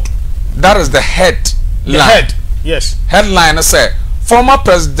from God. That is the headline. The head. Yes. Headline say former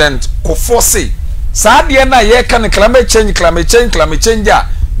president Kofosi Sadia na ye kan climate change a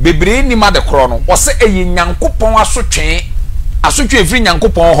bebre ni ma de kro no wo se eyi nyankopon asotwe efri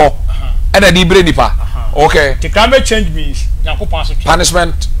nyankopon ho e na di bre nipa. Okay. The climate change means nyankopon asotwe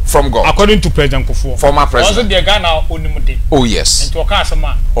punishment from God according to President Kofo. Former president. Also the Ghana onimude. Oh yes. Nti o kan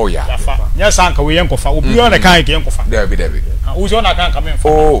asema. Oh yeah. Yes anka we yenkofa obi on the kan ke yenkofa. David. Who is on the kan come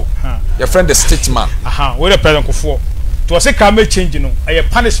Oh. Your friend the statesman. We the President Kofo. To say climate change no a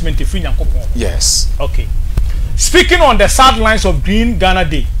punishment efri nyankopon. Yes. Okay. Speaking on the sidelines of Green Ghana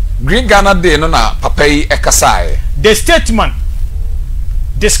Day. Green Ghana Day no na papa yi ekasai. The statement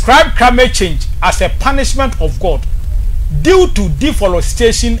described climate change as a punishment of God due to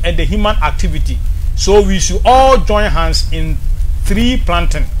deforestation and the human activity. So we should all join hands in tree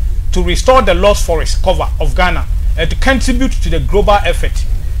planting to restore the lost forest cover of Ghana to contribute to the global effort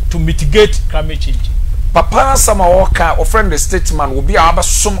to mitigate climate change. Papa sama woka o friend the statesman will be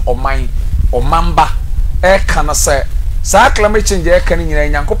abasom oman omamba e kana say sa climate change e kan nyina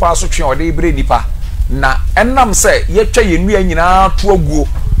nyankopa asotwe o de ibre nipa na enam say yetwa yenua nyina to aguo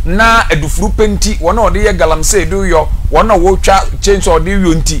na edufuru penti wona ode ye galamse do yo wona wo twa change ode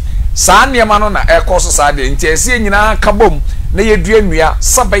yo nti sa niema no na e koso sa de nti ese nyina kabom na yedua nua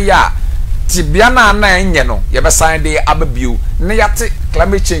sabaya tibia na na enye no ye besan de ababio na yate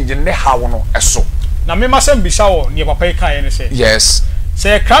climate change ne hawo no eso na me masem bisa wo ne papa e kan ye say yes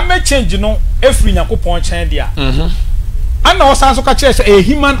say climate change no efri nyakopon chen dia ana osan so ka che say a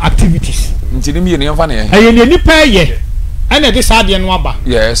human activities nti ni me yemfa ne aye ne nipa ye ana de sa de no aba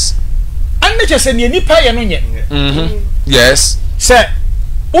yes ana che say ne nipa ye no nye yes say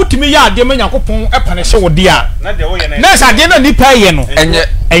utimi ya ade me nyakopon e pane hye wo de a na de wo ye na sa de na nipa ye no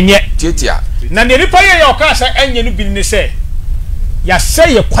enye tietia na ne nipa ye o ka say enye no bi ni say ya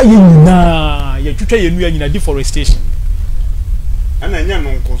say ye kwaye nyina ye twetwa ye nu nyina deforestation ana nya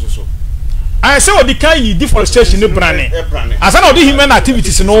no nko so I say what the kind deforestation no brane as an the human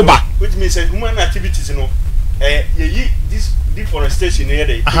activities no ba which means human activities no ye this deforestation here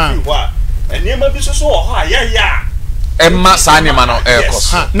dey wa enema bi so ho ya emma sa niema no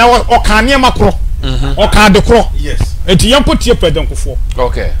ekos na o kan niema kro o kan de kro yes enti yampo tie predenkofo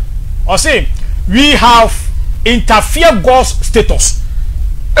okay o say we have interfere God's status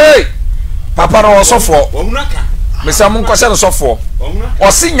hey papa no so for me say mon kwase no so for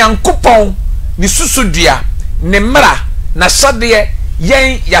o si nyankopon ni susudua ne mra na sade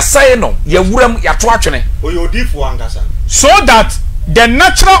yen yasaye no yewuram yato atwene oyodifo angasa so that the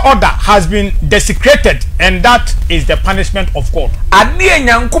natural order has been desecrated and that is the punishment of God ade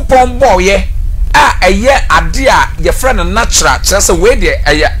nyankopon boye a eye ade a ye friend natural chese we de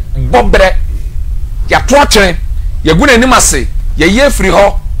eye bobre yato atwene yeguna nimase ye yefri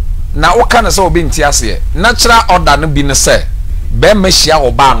ho na woka na se obi ntiase natural order no bi ne se be mehia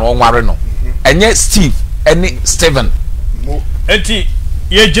oba no onware no enye Steve eni Steven enti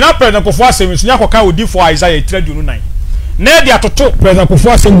ye gina president kofo asem sunya koka odi for Isaiah 3:9 na dia toto president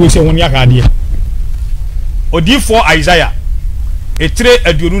kofo asem we se woni akade odi for Isaiah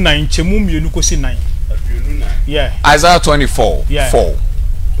 3:9 chemu mienu kosi 9 yeah Isaiah 24 yeah. 4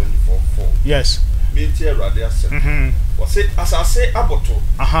 yes meti erade asem wose asase aboto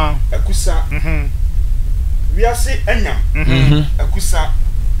akusa wiase anyam akusa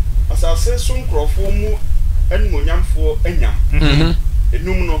asase so nkrofo mu enmonyamfo anyam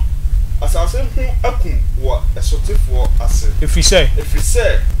enum no asase hu akum wo esotefo ase efise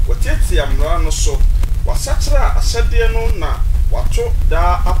wotete amra no so wasachira asade no na wato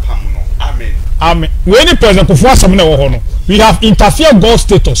da apam no amen when the president of asem na wo ho no we have interfere God's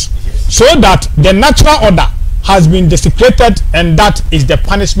status so that the natural order has been desecrated and that is the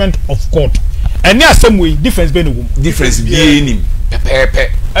punishment of God and there some way difference be no difference be nim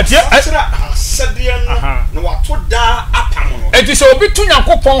pepe atia asade no wato da apam no enti so obi tu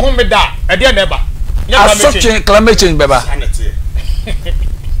Yakopon ho meda e de na eba climate change beba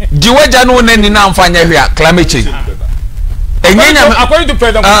diweja no nani na amfanya hwea climate change according to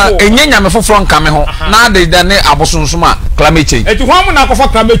president enyenya me foforo nka me ho na de da ne abosonsoma climate change enti ho mu na akofa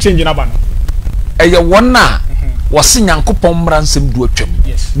climate change na ba no eye wona wose Nyankopon mransem du atwam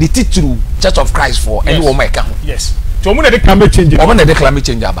the titru Church of Christ for any woman ka ho yes to mu na de climate change o na de climate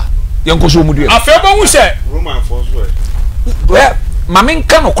change aba yenko so mu du afeba hu se Roman for so we mame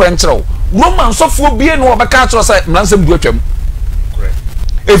nka no krentreo Roman sofo bie no obeka atro se mransem du atwam correct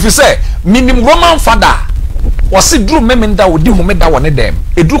efise minim Roman father wose duru memenda odi homeda wone dem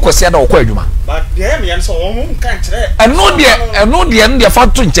eduru kwese ada okọ adwuma but dem yan so wo mu kan kire eno de en de fa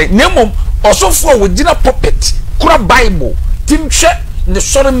to nche nemom osofo wo gina puppet kura bible timhwe ne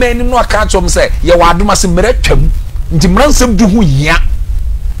sore manim no aka atom se ye wadoma se mere twam nti mransem du hu hia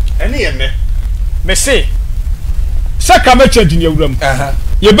ene ye me say saka me change ni awuram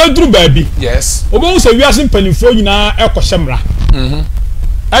ye beduru baabi yes obo se wiase mpanimfo nyina ekọ hyemra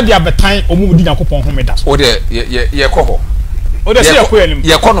ade abetan omu di Yakopon ho meda o de ye koho o de se ye koyanim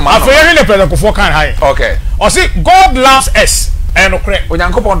ye kono ma afa ye ne president kofo kan hai okay o say God loves us and okre o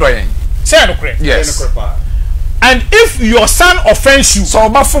Yakopon do yen say no okre yes and if your son offends you so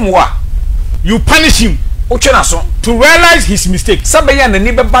ba fom wa you punish him to realize his mistake. So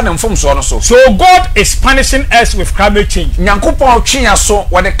God is punishing us with climate change. When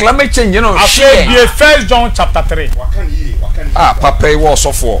the climate change, you know, be 1 John chapter 3. Ah, Papa was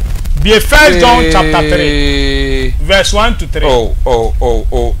so for. Be 1 John chapter 3, verse 1 to 3.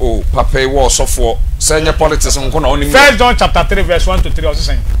 Oh, Papa was so for. Senior politics on 1 John chapter 3, verse 1 to 3. Also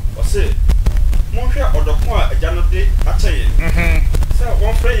saying. Monhwe odokon a agya no ɔde akyɛ yɛn sɛ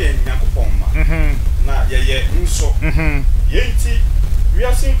wɔmfrɛ yɛn nyankopɔn ma na yɛyɛ nso yɛnti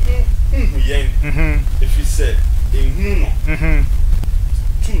wiase nhu yɛn ɛfiri sɛ ɛnhunu no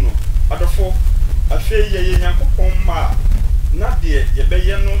tu no adɔfo afei yɛyɛ nyankopɔn ma na deɛ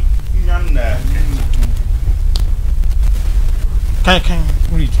yɛbɛyɛ no nya nnaa kan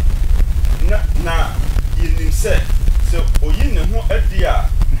read na yɛnim sɛ oyi ne ho adi a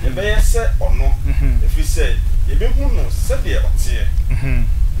yɛbɛyɛ sɛ ɔno ɛfiri sɛ yɛbɛhu no sɛdeɛ ɔteɛ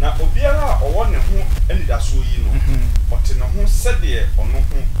na obiara a ɔwɔ ne ho anidasoɔ yi no ɔte ne ho sɛdeɛ ɔno ho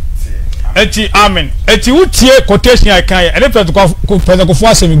teɛ eti amen eti wotie quotation I kan yɛ ɛne president Kofo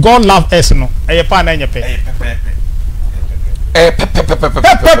asɛm God love us no ɛyɛ pa na ɛnyɛ pɛ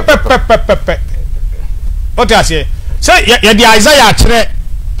ɔte aseɛ sɛ yɛde Isaiah akyerɛ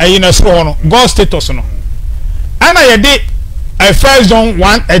ɛyi na soro hɔ no God status no ana yɛde First John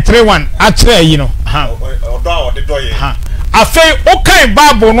 1:3:1 akyerɛ ɛyi no ɔdɔ a ɔde dɔ yɛ afei wokan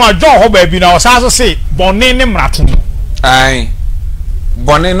Bible no a John hɔ baabi na ɔsan so se bɔne ne mmarato no ai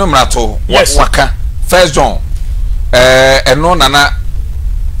bɔne no mmarato waka First John ɛno nana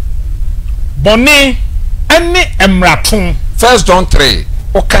bɔne ɛne mmarato First John 3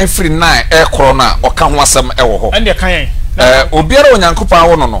 wokan free 9 ɛkorɔ no a ɔka ho asɛm ɛwɔ hɔ ɛne kan obiara onyankopɔn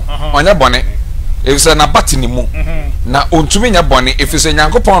awo no ɔnyɛ bɔne efisɛ na bati ne mu na ontumi nya bɔne efisɛ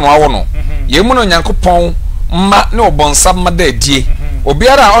nyankopɔn no awo no yemu no nyankopɔn ma ne obonsa ma da adie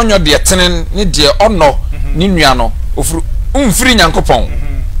obiara a ɔnyɔ de tenen ne de ɔnɔ ne nua no ofuru umfiri nyankopɔn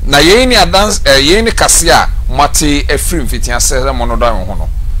na yɛn ni adans yɛn ni kase a mate afiri mfitia sɛ mo no do ho no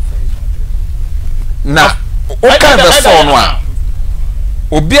na oka be so no a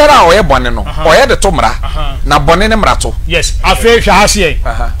obiara a ɔyɛ bɔne no ɔyɛ de to mra na bɔne ne mrato yes afei hwa hase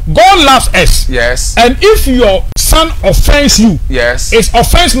God loves us yes and if your son offends you yes is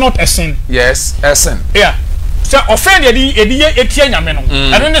offense not a sin yes a sin yeah so offend edi etie nyame no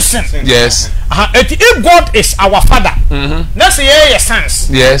ɛno ne sin yes if God is our father na say ye sons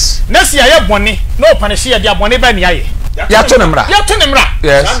yes na say ye bɔne no punish ye dia bɔne ba ne aye ya to ne mra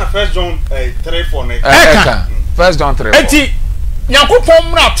yes na First John 3:4 ne First John 3 eti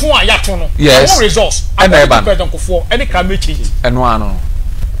nyankopɔn mmra to a yato no yes results and eba president Kofo any climate change eno ano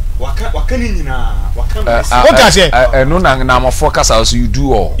waka ni nyina waka what does it eno na amafo kasa so you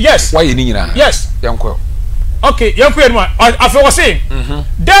do all yes why ni nyina yes yanko okay yanko enu afa was say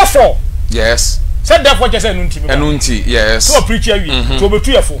therefore yes said therefore just enu nti yes so preach here to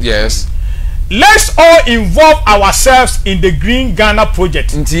obetu yefo yes let's all involve ourselves in the Green Ghana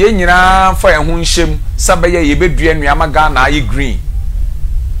project nti ye nyina fa ehun hyem sabaye ye bedua nuama Ghana aye green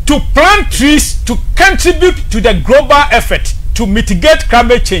to plant trees to contribute to the global effort to mitigate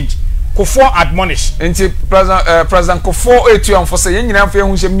climate change Kofo admonish nti president Kofo etu amfo se ye nyina fa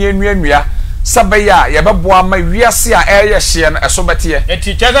ehun hyem ne nua sabaya ye beboa ma wiase a eye hye no eso bete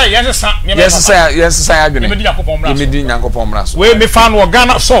enti cheza yes adwene yemedi nyankopon mra so we me fan wo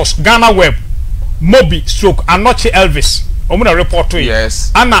Ghana source Ghana web Mobi stroke Anochi Elvis omuna report to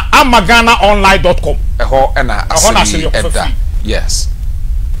yes ana amaganaonline.com eho na asemi eda yes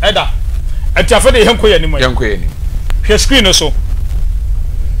eda eti afede henko ye nimu hwe screen so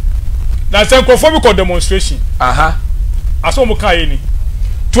na sen Kofo demonstration aso mu kan ye ni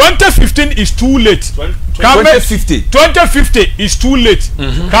 2015 is too late 2050 is too late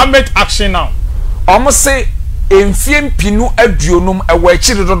climate action now almost say enfie mpinu aduonum ewo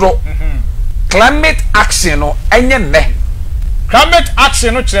akiri dodo climate action no enye ne climate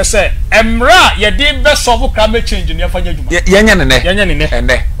action no kire say emra ye de be solve climate change no yafanya djuma yenye ne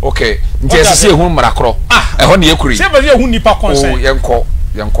ene okay nti esese ehun mra kro eho ne yekuri se be ehun nipa concern yenko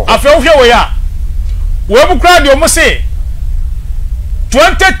afa wo hwe wo ya wo bu kra de o mo say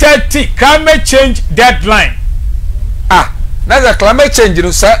 2030 climate change deadline na the climate change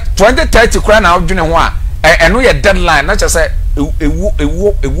no say 2030 kra na odwene ho a eno ye deadline na say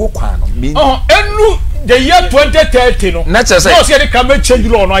ewu kwa no mean enu the year 2030 no na say no say the climate change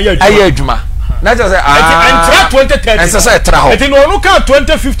law no aye adwuma na say entra 2030 and say tra ho eti no ka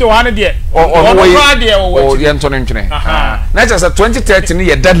 2051 de o ye nto ntwene na say 2030 no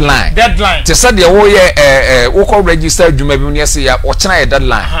ye deadline te say de wo ye wo ko register adwuma bi no say ya o kena ye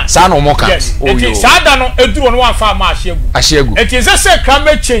deadline sa na o mo ka eti sa da no eduro no wa fa ma ahyegu eti say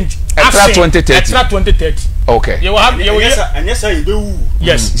climate change extra 2030 okay you have anyesa ibewu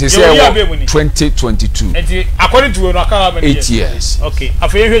yes you say 2022 eti according to no aka 8 years okay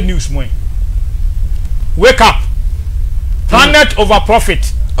after you news mo wake up planet over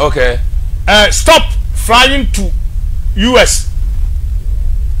profit okay stop flying to US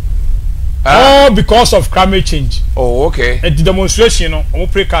all because of climate change oh okay the demonstration no o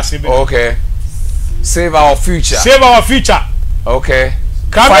precast okay Save our future. Save our future. Okay.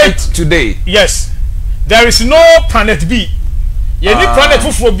 Climate Fight today. Yes. There is no planet B. Ye ni planet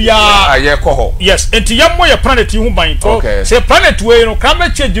fufu bia. Ye ko. Yes. Enti yammo ye planet hu ban. Okay. Say planet we no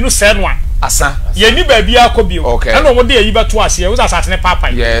climate change no say no. Asa. Ye ni ba bia ko bio. Okay. And no de ye ba to ase. We asase ne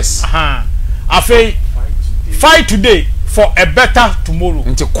papa. Yes. Afei fight today for a better tomorrow.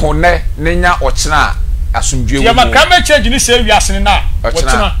 Nti kone nenya ochina asumdwe wo. Ye ma climate change ni say wi ase na.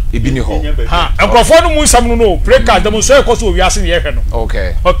 Ochina ebi ni ho. Enkrofo no mu nsam no no. Breaker dem so e ko so wi ase ne ye hwe no.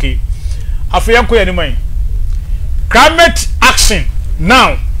 Okay. Okay. Afei yanko ye ni man. Climate action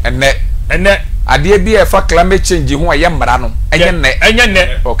now. And ade bi e fa climate change ho aye mmara no. Enye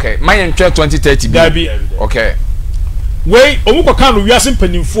ne. Okay. Mayen 2030 bi. Okay. Wey omuko kan no wiase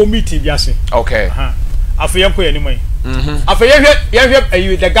mpanimfo meeting biase. Okay. Afei yanko ye ni man. Afei ye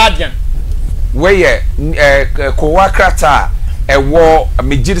hwe the Guardian. Wey ko wakrata ewo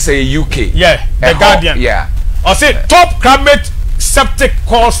megir say UK. Yeah, the Guardian. Yeah. I say top climate septic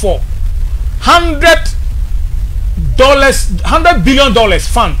calls for $100 billion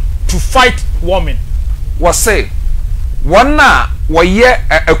fund to fight warming. Was say one na waye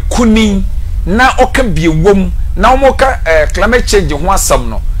a kunin na oka bi wom na omoka climate change ho asam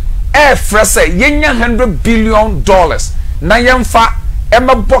no frese yenya $100 billion na yemfa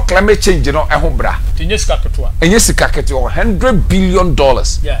emebo climate change no ho bra enye sika ketewa $100 billion.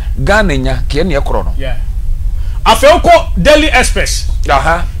 Yeah. Ghana nya ke ne ekoro no. Yeah. Afeoko Daily Express.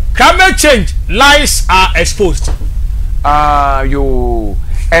 Climate change lies are exposed. Yo.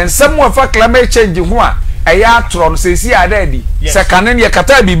 And someone for climate change ho a eya atro no sesi adadi. Se kanen ye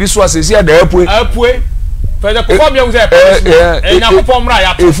kata bibi so sesi adapue. Apue. Fede ko fam ye say Yakopom ra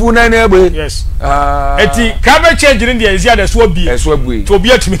ya. Efu na na egbe. Yes. Eti climate change ni dey esi adaso bi. Eso abue. To bi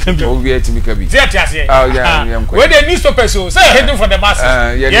atimi kan bi. Obi atimi kan bi. Say atiase. Yeah. We the newspapers so say heading for the masses.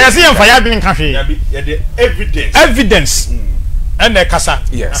 Yes, you for ya bin kan hwe. Yeah, the evidence. Evidence. And the kasa.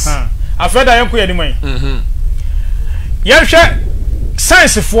 Yes. Afeda yanko ye ni man. Yehwe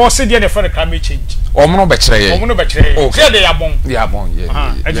science for say dey for the climate change. Omono be kire ye. Omono be kire ye. Say dey yabon. Yabon ye.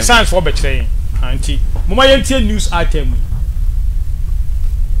 And the science for be kire ye. Anti mama yentie news item.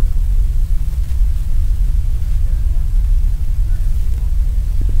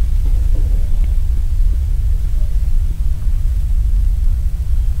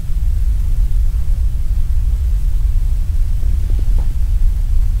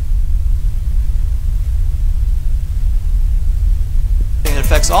 It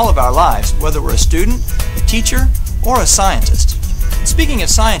affects all of our lives, whether we're a student, a teacher, or a scientist. Speaking of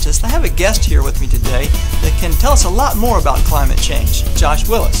scientists, I have a guest here with me today that can tell us a lot more about climate change, Josh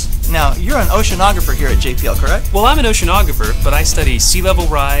Willis. Now, you're an oceanographer here at JPL, correct? Well, I'm an oceanographer, but I study sea level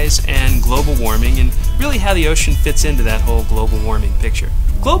rise and global warming and really how the ocean fits into that whole global warming picture.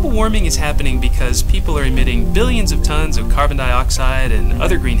 Global warming is happening because people are emitting billions of tons of carbon dioxide and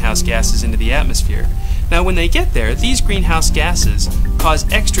other greenhouse gases into the atmosphere. Now, when they get there, these greenhouse gases cause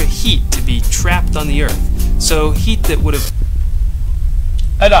extra heat to be trapped on the Earth. So heat that would have...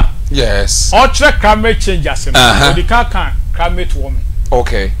 Eda. Yes. Ultra climate change asim. We can climate warming.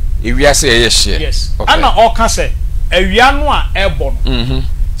 Okay. If we are say yes. Okay. And all can say ewia no a airborne.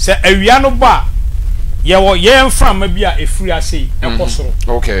 Say ewia no ba ye wo ye from maybe a free ase ekosoro.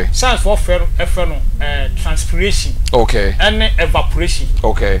 Okay. Science for no transpiration. Okay. And evaporation.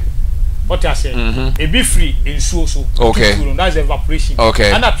 Okay. What I say? A be free in so. Okay. That's evaporation.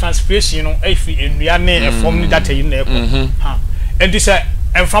 Okay. And that transpiration, you know, if in ewia a form that in there. And this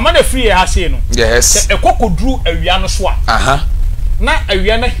and from the free has no. Yes. A kokodru ewia no so a. Na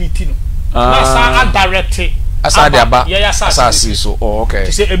ewia na heat no. Na sa direct. Asa de aba. Yeah, asasi so. Oh,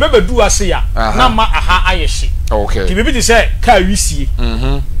 okay. Say ebebedu ase ya. Na ma aha ayehye. Okay. Ti bibi ti say ka wisie.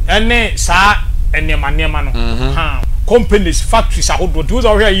 Ene sa enema no. Companies, factories ahodo. Those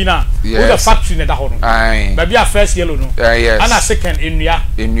are here you na. The factory na da ho no. Baby a first yellow no. Yes. Ana second enua.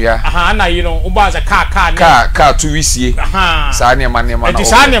 Ana you know, uba za car to wisie. Sa enema no. Eti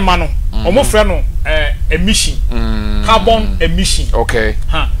sa enema no. Omo frɛ no emission. Carbon emission. Okay.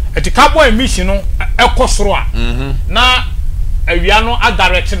 Eti carbon emission no ekosoro a. Na awia no a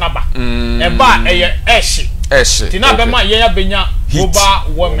direct na ba. Eba eye ehye. Ti na be ma ye ya benya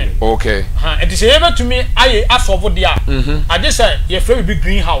global warming. Okay. Eti se ye betumi aye asolve dia. Ade say ye frɛ bi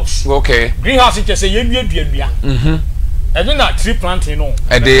greenhouse. Okay. Greenhouse it say ye nua. Ede na tree planting no.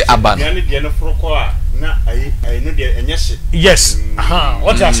 Ede aban. Dia no froko a na ayi no de enyehye. Yes.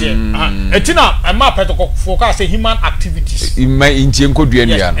 What I say? Etina a map focus say human activities. Intie nkodua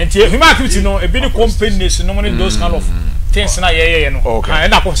nua no. Entie human activity no e bi the companies no money those kind of things na ye no.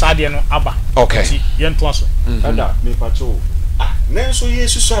 And na ko sa de no aba. Okay. Yen to aso. Ada me pacho. Nenso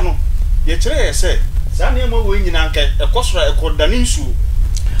yesu so no. ye chere say sa ne mo we nyina nka ekosora ekodane nsu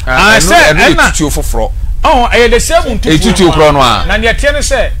say na tutu foforo the same tutu kro no a na ne tie ne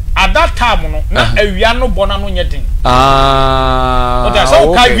say at that time no na awia no bona no nye den okay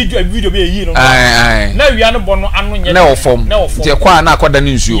so kai video be yi no na awia no bono anu nye na ofom tie kwa na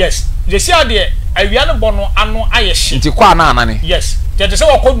akodane nsu yes they say there awia no bono anu ayehye nti kwa na anane yes they say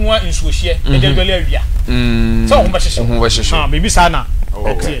wakodua nsuohye e de dole awia so ho behye bibi sana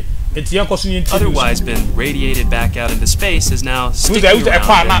okay otherwise been radiated back out into space is now sticking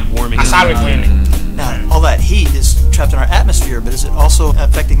around and warming Now, all that heat is trapped in our atmosphere, but is it also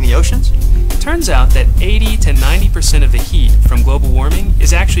affecting the oceans? Turns out that 80 to 90% of the heat from global warming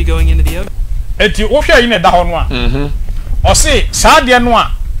is actually going into the ocean.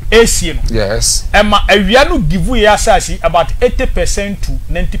 Yes. Emma awiano give we asasi about 80% to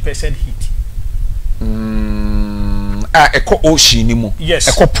 90% heat. Eko ocean ni mu. Yes.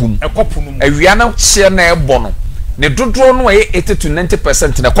 Eko pum. Awiano hye na ebo no. Ne dodro no e 80 to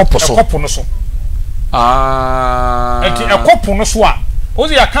 90% na kopo so. Kopo no so. Enti ekopo no so a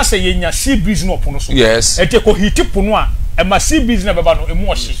ozi ya ka say yenya sea breeze no opono so. Yes. Enti ko heat pono a e ma sea breeze na beba no emu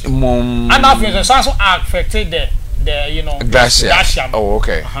ohye. And after so affected the glacier. Oh,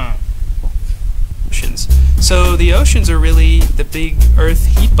 okay. So the oceans are really the big Earth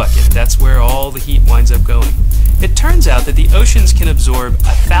heat bucket. That's where all the heat winds up going. It turns out that the oceans can absorb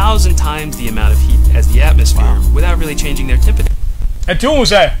 1,000 times the amount of heat as the atmosphere without really changing their temperature. And you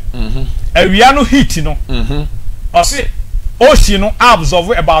say, awiano heat, or say, ocean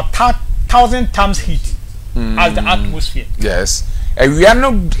absorb about 1,000 times heat as the atmosphere. Yes.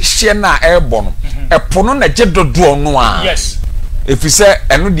 Awiano hye na airborne. Epono na jedodo no a. Yes. If you say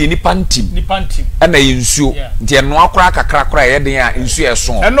eno de nipa ntim na yensuo nti eno akora kakra ye den a nsuo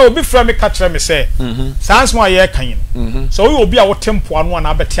eso eno obi fra me ka kire me say sans mo aye kan yin so we obi a wo tempo anu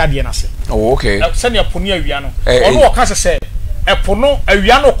na abete ade na se oh okay se ne pono awia no ono wo ka se epono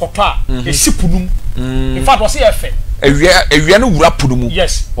awia no koto a esipunum in fact was efe awia no wura pono mu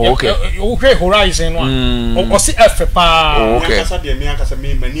yes okay o hwe horizon no o si efe pa okay akasa de me akasa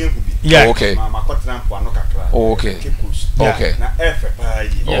me mani agu bi yeah okay ma kotena po anu kakra okay okay na efe pa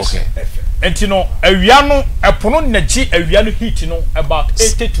yi okay efe enti no awia no epono na gi awia no heat no about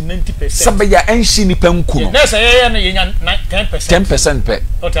 80 to 90%. Sabaya enshi ni penku no na say ye na yenya 10% pe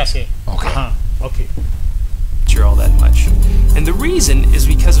what I say okay okay all that much. And the reason is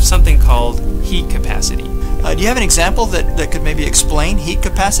because of something called heat capacity. Do you have an example that could maybe explain heat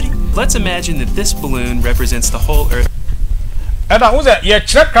capacity? Let's imagine that this balloon represents the whole Earth. And I was that yeah,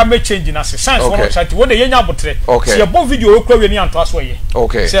 check climate change in as a science for society. What the yenya botre. Okay. See a video we ni anto aso ye.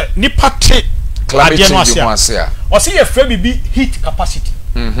 Okay. Say nipa te climate change mo asia. O see ye frame be heat capacity.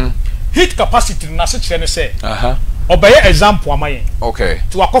 Heat capacity na se kire ne say. Obeye example amaye. Okay.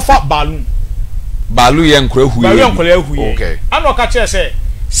 To akofa balloon. Balu ye nkura huye. Balu ye nkura huye. Okay. Ano ka kire say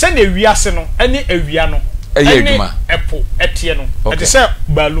se na wiase no ene awia no. Eye aduma. Epo etie no. E say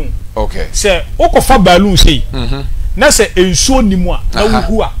balloon. Okay. Say okofa balloon say. Na se ensuo nimu a na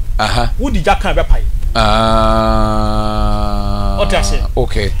wuhu a. Wudi jaka be pai.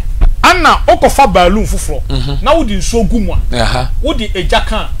 Okay. Anna okofa balloon fufuro. Na wudi nsuo gumu a. Wudi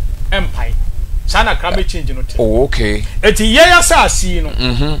ejaka empai. Sana climate change no te. Oh, okay. Eti ye ya saasi no.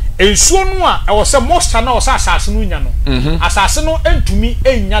 Ensuo no a e wo se moisture na wo sa asase no nya no. Asase no entumi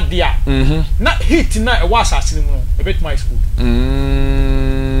enya de a. Na heat na e wo asase no no e betima is good.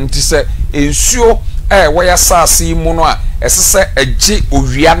 Ti se ensuo wo ya saasi mu no a esese agi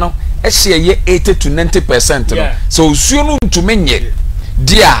owia no e hye ye 80 to 90% no. So ensuo no ntumi nye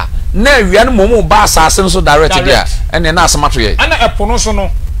dia na awia no momo ba asase no so direct dia ene na asamato ye. Ana epono so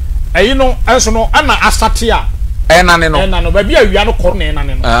no eyi no enso no ana asate a enane no ba bia awia no kor na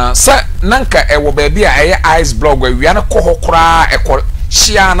enane no sa nanka ewo ba bia eye ice block awia no kɔ hɔ kora ekɔ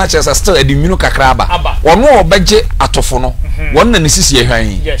hia na chesa still ediminu kakra ba wono obagye atofo no won na ne sisi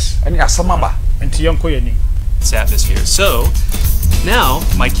ehwan yes ani asama ba enti yanko yani its atmosphere. So now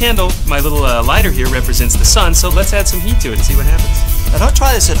my candle, my little lighter here represents the sun, so let's add some heat to it and see what happens. Now don't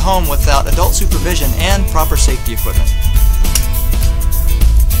try this at home without adult supervision and proper safety equipment.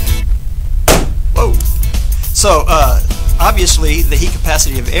 Whoa. So, obviously, the heat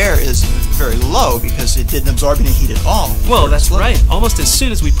capacity of air is very low because it didn't absorb any heat at all. Well, that's right. Almost as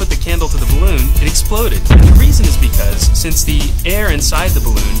soon as we put the candle to the balloon, it exploded. And the reason is because since the air inside the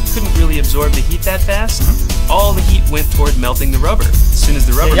balloon couldn't really absorb the heat that fast, all the heat went toward melting the rubber. As soon as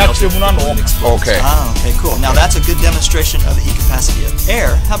the rubber melted, the balloon exploded. Okay. Okay, cool. Now that's a good demonstration of the heat capacity of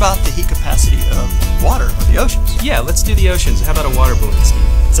air. How about the heat capacity of water, or the oceans? Yeah, let's do the oceans. How about a water balloon, Steve?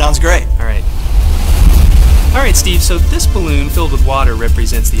 Sounds great. All right. right, Steve. So this balloon filled with water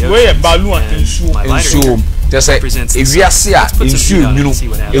represents the ocean. And my lighter here represents the sun. Let's put some heat on it and see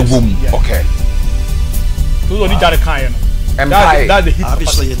what happens. Okay. That's the heat.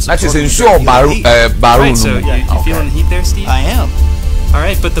 Obviously, it's that is ensure balloon. Right, so you feeling the heat there, Steve? I am. All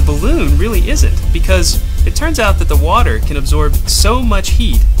right, but the balloon really isn't, because it turns out that the water can absorb so much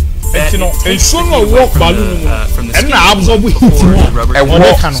heat that it takes the heat away from the skin before the rubber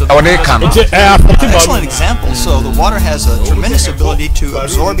excellent example. So the water has a tremendous ability to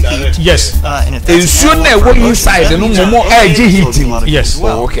absorb heat. Yes. And if that's inside, yes.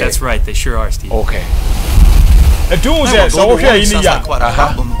 Well, okay. That's right. They sure are, Steve. Okay. Sounds like quite a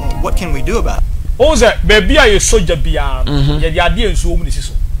problem. What can we do about it? Baby, I soldier beyond. The idea is so many.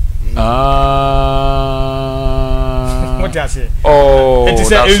 What I say? Oh, it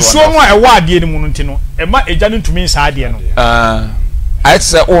is a so much a word in Muntino. A journey to me inside. I'd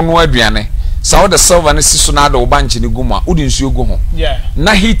say, oh, no, Adriane. So the silver and Sisonado bunch in the Guma, wouldn't you go home? Yeah.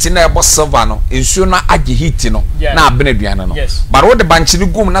 Na heat in a boss Silvano, in Suna Agi Hitino, na Benediano. Yes. But what the bunch in the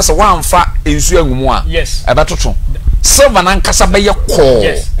Gum, that's a one fat in Suamua. Yes. A better tone. Silver and Casabaya call.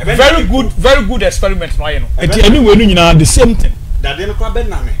 Yes. Very good experiment, Ryan. Anyway, the same thing. That didn't quite be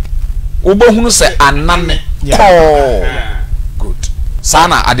none. Ubo say anane call. Good.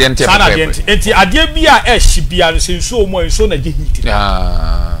 Sana adiente. Sana adiente. Enti adie bia bia so mo so na je heat.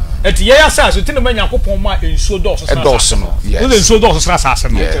 Enti ye asa so tinu ma Nyankopon ma enso do so no. Yes. Enso do so sasa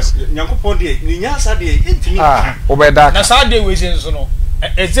no. Yes. Nyankopon de ni nya asa de entimi. Obeda. Na sa de we so no.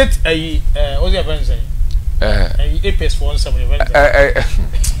 Is it what's your friend say? Apes for 17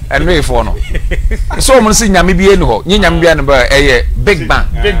 and me for no. So I'm saying Yami be any ho. Nyam be an Big Bang.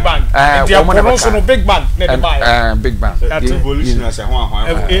 Big Bang. No Big Bang. Big Bang. That's evolution as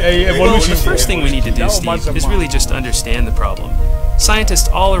evolution. The first thing we need to do, Steve, is really just understand the problem. Scientists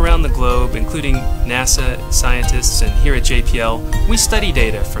all around the globe, including NASA scientists and here at JPL, we study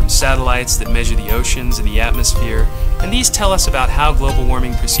data from satellites that measure the oceans and the atmosphere, and these tell us about how global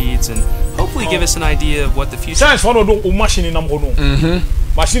warming proceeds and hopefully give us an idea of what the future. Science follow do machine in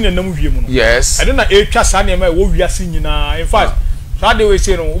machine in namu. Yes. I don't know if just any my wo wiase nyina. In fact, so they we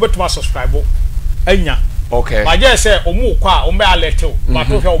say no, obetuma subscribe. Enya. Okay. But just say omu kwa ombe alert o, but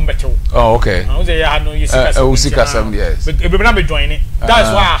to hwe ombetew. Oh, okay. I say ya no yes. But be na me join it.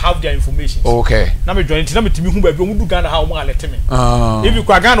 That's why I have their information. Okay. Na me join it, na me timi hu ba bi omu du Ghana ha omu alert me. If you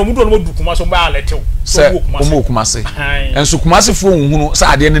kwa Ghana omu do no du kuma so ombe alert o. So omu kuma se. Enso kuma se fo hunu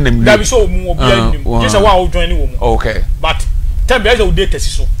sa ade ne nam. Da bi so omu obi anim. Just why I join ni wo mu. Okay. But tell me as you data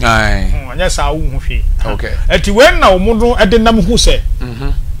so. Aye. Anya sa wo hu hwe. Okay. Eti when na omu do e de nam hu se.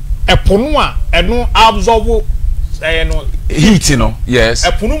 Epono a eno absorb no heat no. Yes.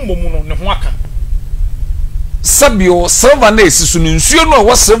 Epono momu no ne ho aka. Sabio silver na esisu no nsuo no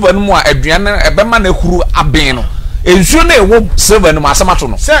wo silver no mu a aduane ebema na huru aben no. Nsuo na ewo silver no asamato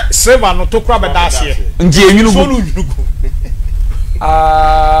no. Se silver no to kura be da ase. Nti enwunugo.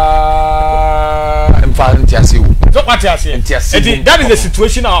 Nti ase wo. So what you say? That is the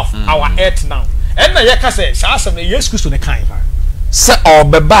situation of our earth now. And na ye ka say sa asem na Yesu Kristo ne kan. Se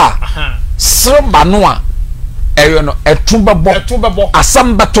obeba silver no a eyo no etubebo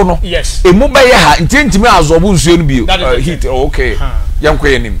asambeto no emu be ye ha ntintimi azobu nsuo no bio heat okay yanko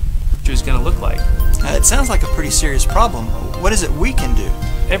yenim is going to look like. It sounds like a pretty serious problem. What is it we can do?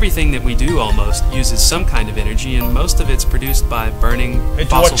 Everything that we do almost uses some kind of energy, and most of it's produced by burning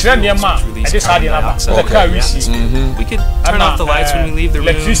fossil fuels, which release carbon dioxide. We could turn off the lights when we leave the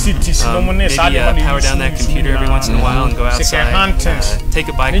room, maybe power down that computer every once in a while and go outside, take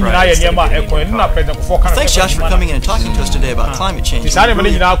a bike ride instead of getting in your car. Thanks, Josh, for coming in and talking to us today about climate change.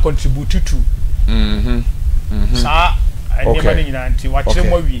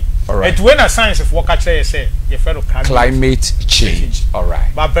 Okay. All right. When a science of work actually say you fellow climate change. All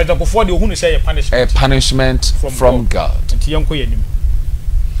right. But better before the who say a punishment. A punishment from God.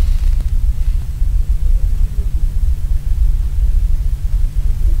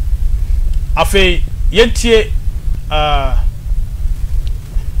 Afe yentie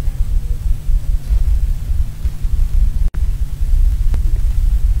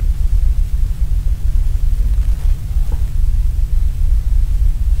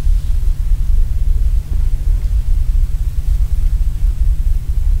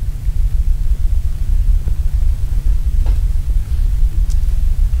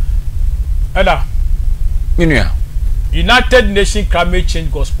Ada Minia United Nations Climate Change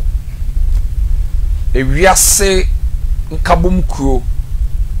Gospel Ewiase nkabom kuro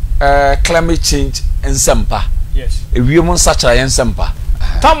climate change ensempa. Yes. Ewiemo nsacha ensempa.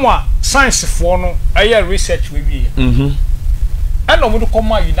 Tamwa science for no aye research we be. And omo do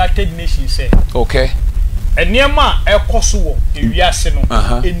come United Nations say. Okay. eniema ekoso wo ewiase no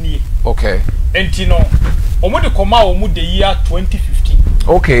enie okay enti no omo de koma omo de year 2015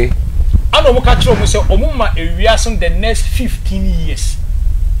 okay and omo ka kire omo say omo ma ewiase the next 15 years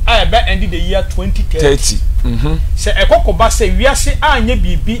I bet end the year 2030 say ekokoba say wiase anye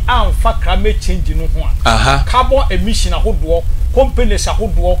bibi amfa climate change no ho a carbon emission ahodo companies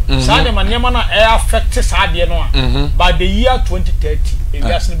ahodo sa ne manema na air affect sa de no a by the year 2030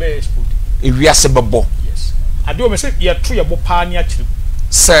 ewiase be explode ewiase bebo yes ade o me say ye to ye bo pa ne akire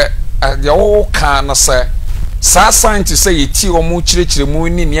say ya wo ka na say sa scientist say yeti omo kirikire mu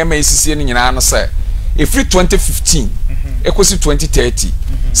ni niema esisie ni nyina na say every 2015 ekosi 2030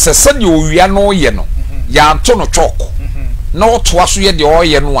 se sade owia no ye no ya to no choko na otoa so ye de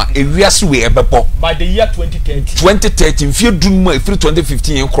oye no a ewiase we ebebo by the year 2030 mfie dunmu every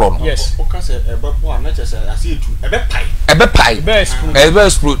 2015 enkro no yes o ka se ebebo na che se ase etu ebe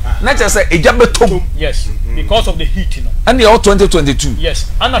explode na che se eja betom yes because of the heat no and the 2022 yes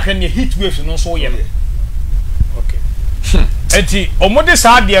and when the heat waves no so ye no okay enti omode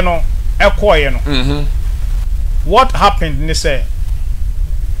sa de no ekoye no what happened ni say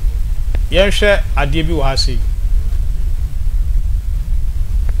yehwe ade bi wo ha sei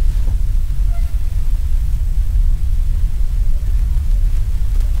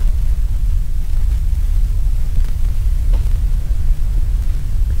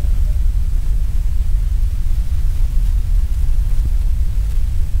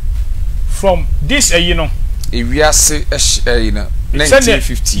from this you know ewiase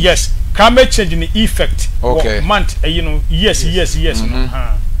 1950 yes climate change in effect okay month you know yes no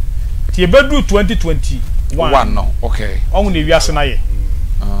ti ebedu 2021 no okay on the wiase na ye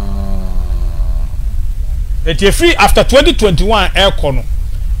it free after 2021 air no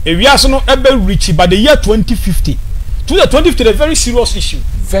ewiase no ebe reach by the year 2050 to the 2050 a very serious issue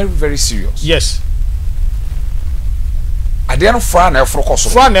very serious yes ade no fra na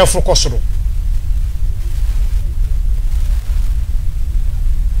efrokosoro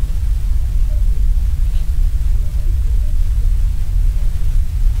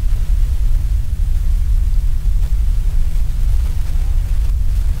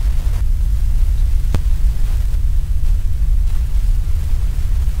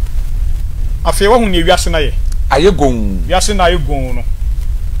afei wo hu ne wiase na ye ayegon wiase na ayegon no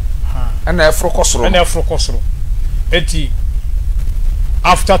ana efrokosoro eti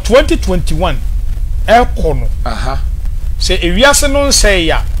after 2021 ekono say ewiase no nsey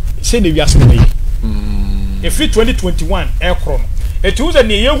ya say ne wiase na ye every 2021 ekono eti uze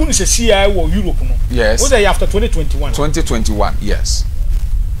ne yehu ne sesi ya wo Europe no yes uze after 2021 yes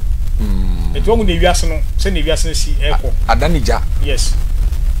eti wo ne wiase no say ne wiase si eko adanija yes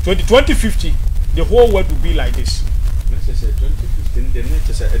 2050 the whole world will be like this.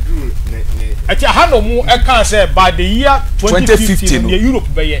 Ati ahano mu eka say by the year 2050 the Europe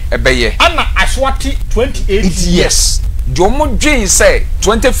beye ana aswati 28 years jomo dwen say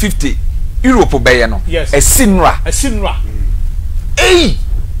 2050 Europe beye no esinra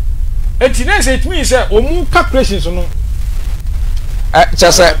enti na say it means say omu calculations no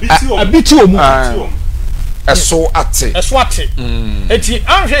just abiti omu eso ate enti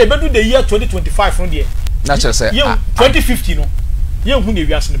anhwe ebedu the year 2025 no de na che say 2050 no ye hu na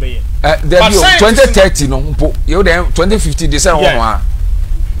wiase no be ye there be 2030 no mpo ye dey 2050 dey say ho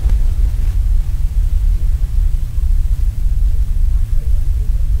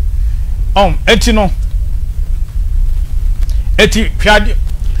a enti no eti hwade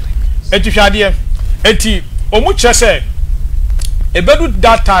eti omu che say ebedu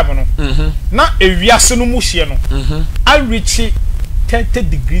that time no na ewiase no mu hye no I reach 30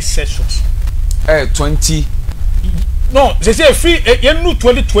 degrees Celsius 20 no they say free yenu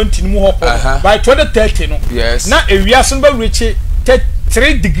 2020 mu ho by 2030 no yes na ewiase no be reach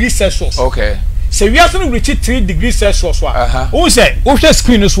 3 degrees Celsius okay so ewiase no reach 3 degrees Celsius wa who say who share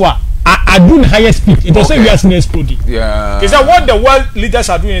screen so I do higher speed it doesn't ewiase no explode yeah is that what the world leaders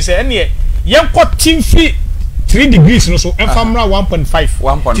are doing say any yenko team free 3 degrees no so enfamra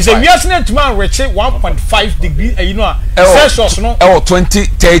 1.5 it say we are seeing to man reach 1.5 degrees you know Celsius no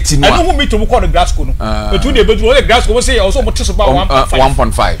 2030 no and who meet to call the Glasgow no but when they be the Glasgow we say also what is about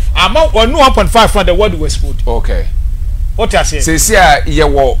 1.5 amount or no 1.5 from the world was food okay what you say say ye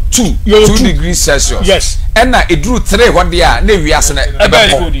wo 2 degrees Celsius yes and na eduru 3 what dia na wiase na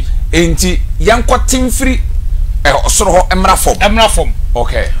ebe enti yanko timfiri osoro ho emra form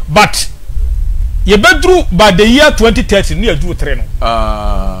okay but ye bedru by the year 2030 ni eduru 3 no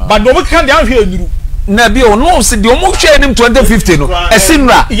but no we can dey ahwe enuru na bi o no se de o mo hwe nim 2050 no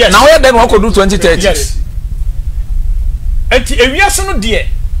esinra na we den wako do 2030 yes enti ewiase no de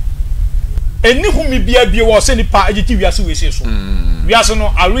eni hu mi bia wo se nipa agiti wiase we se so wiase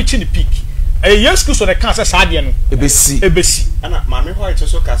no are reaching the peak yes ku so the can say saade no ebesi ana mame ho ite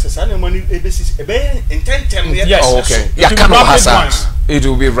so ka say saade money ebesi ebe intentem yes okay ya can it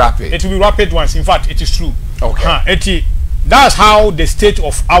will be rapid ones in fact it is true okay that's how the state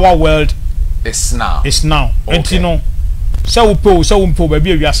of our world is now okay. No so we po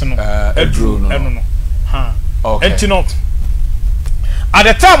baby wiase no edru no okay no at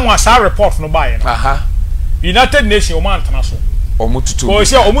the time was our report no buy United Nations o man tana so omututu ko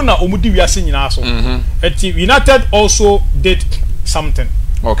say omu na omu di wiase nyina so United also did something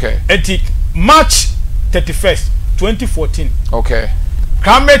okay March 31st 2014 okay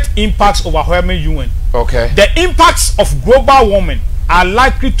climate impacts overwhelming UN okay the impacts of global warming are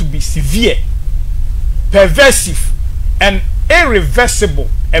likely to be severe, pervasive and irreversible,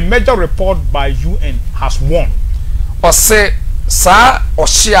 a major report by UN has warned. Or say sa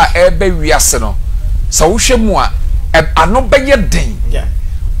oshia ebe wiase no sa wohwe mu a ano beye den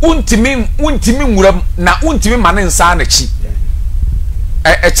untimi nwuram na untimi mane nsa na chi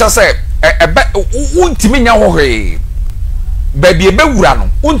echa say ebe untimi nya hohwe baby ebe wura no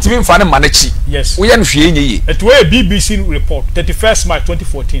untimi mfa ne mane chi yes wo ye no hwe enye yi it was a BBC report 31st March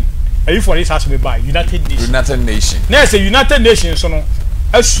 2014 and for this has to be by United Nations na say United Nations so no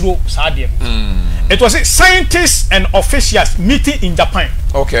asuro saade it was scientists and officials meeting in Japan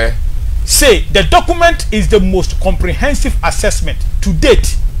okay say the document is the most comprehensive assessment to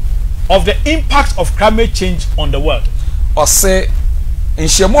date of the impact of climate change on the world. Or say in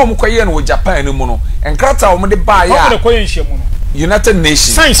Shemo no Japan no no enkrata o de ba ya United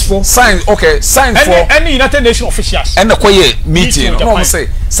Nations science okay science for any United Nations officials and the meeting no say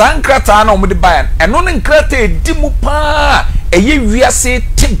sankrata na o de ba ya eno ne nkrata edimu pa eye wiase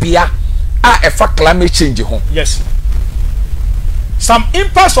tibia a efa climate change ho. Yes. Some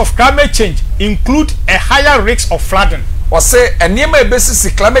impacts of climate change include a higher risk of flooding. Or say a near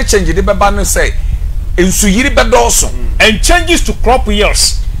basis climate change the baba say ensuyiri bedoso and changes to crop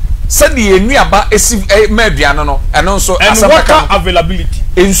yields. Said the nuaba esi meduano no and also and water availability.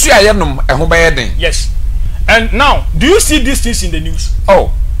 Ensu ayenom eho bayeden. Yes. And now, do you see these things in the news?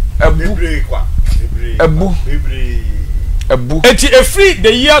 Oh, ebu. Free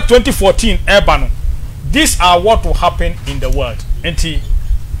the year 2014 Ebano. These are what will happen in the world. Okay.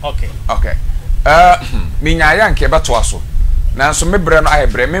 Minya yanke beto aso. Nanso mebre no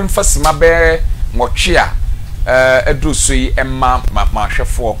ayebre memfa sima be ngotwe a edruso yi emma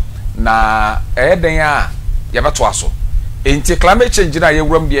mahwefo na eden a ye beto aso. Enti climate change na ye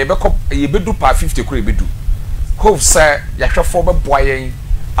wram bia ye bedu pa 50 kure bedu. Hope say yahwefo be boyen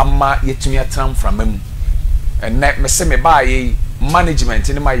ama yetumi atram framam. And me se me ba ye management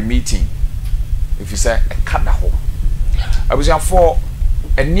in my meeting. If you say a cut the home, I was for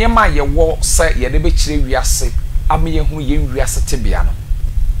a near my ye walk, say ye debe chile wiase, ame ye hu ye wiase tibiano.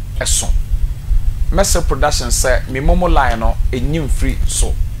 A song. Messer production say me momo line or a new free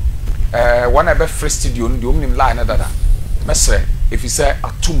so. One ever free studio, the only line that. Messer, if you say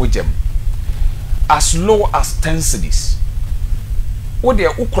a tumujem, as low as 10 cedis. What the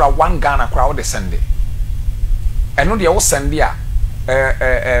ukra 1 Ghana crowd de send it. And no, the send ya.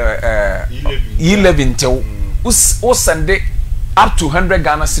 11 till o send it up to 100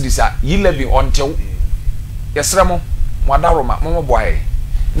 Ghana cedis 11 until yesramo mwadaroma momo boy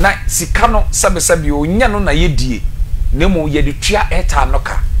na sika no sabesabi onya no na yedie nemo yede tua eta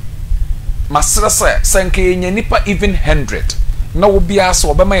noka masra senke nya nipa even 100 na wo bia so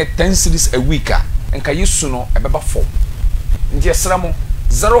obema 10 cedis a week a enka yesu no ebeba form ndi yesramo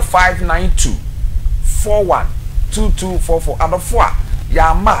 0592 41 2244 adofo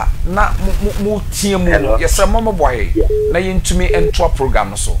ya ma na mu tie mu no yesremo mo boy na yentumi ento program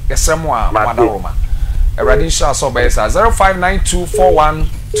no so yesremo a madaroma eradi sha so by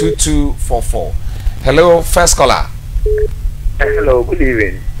 0592412244. Hello first caller. Hello, good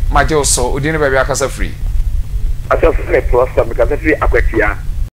evening. Majo so udini baby akasa free. Asa free plus because free akwatia.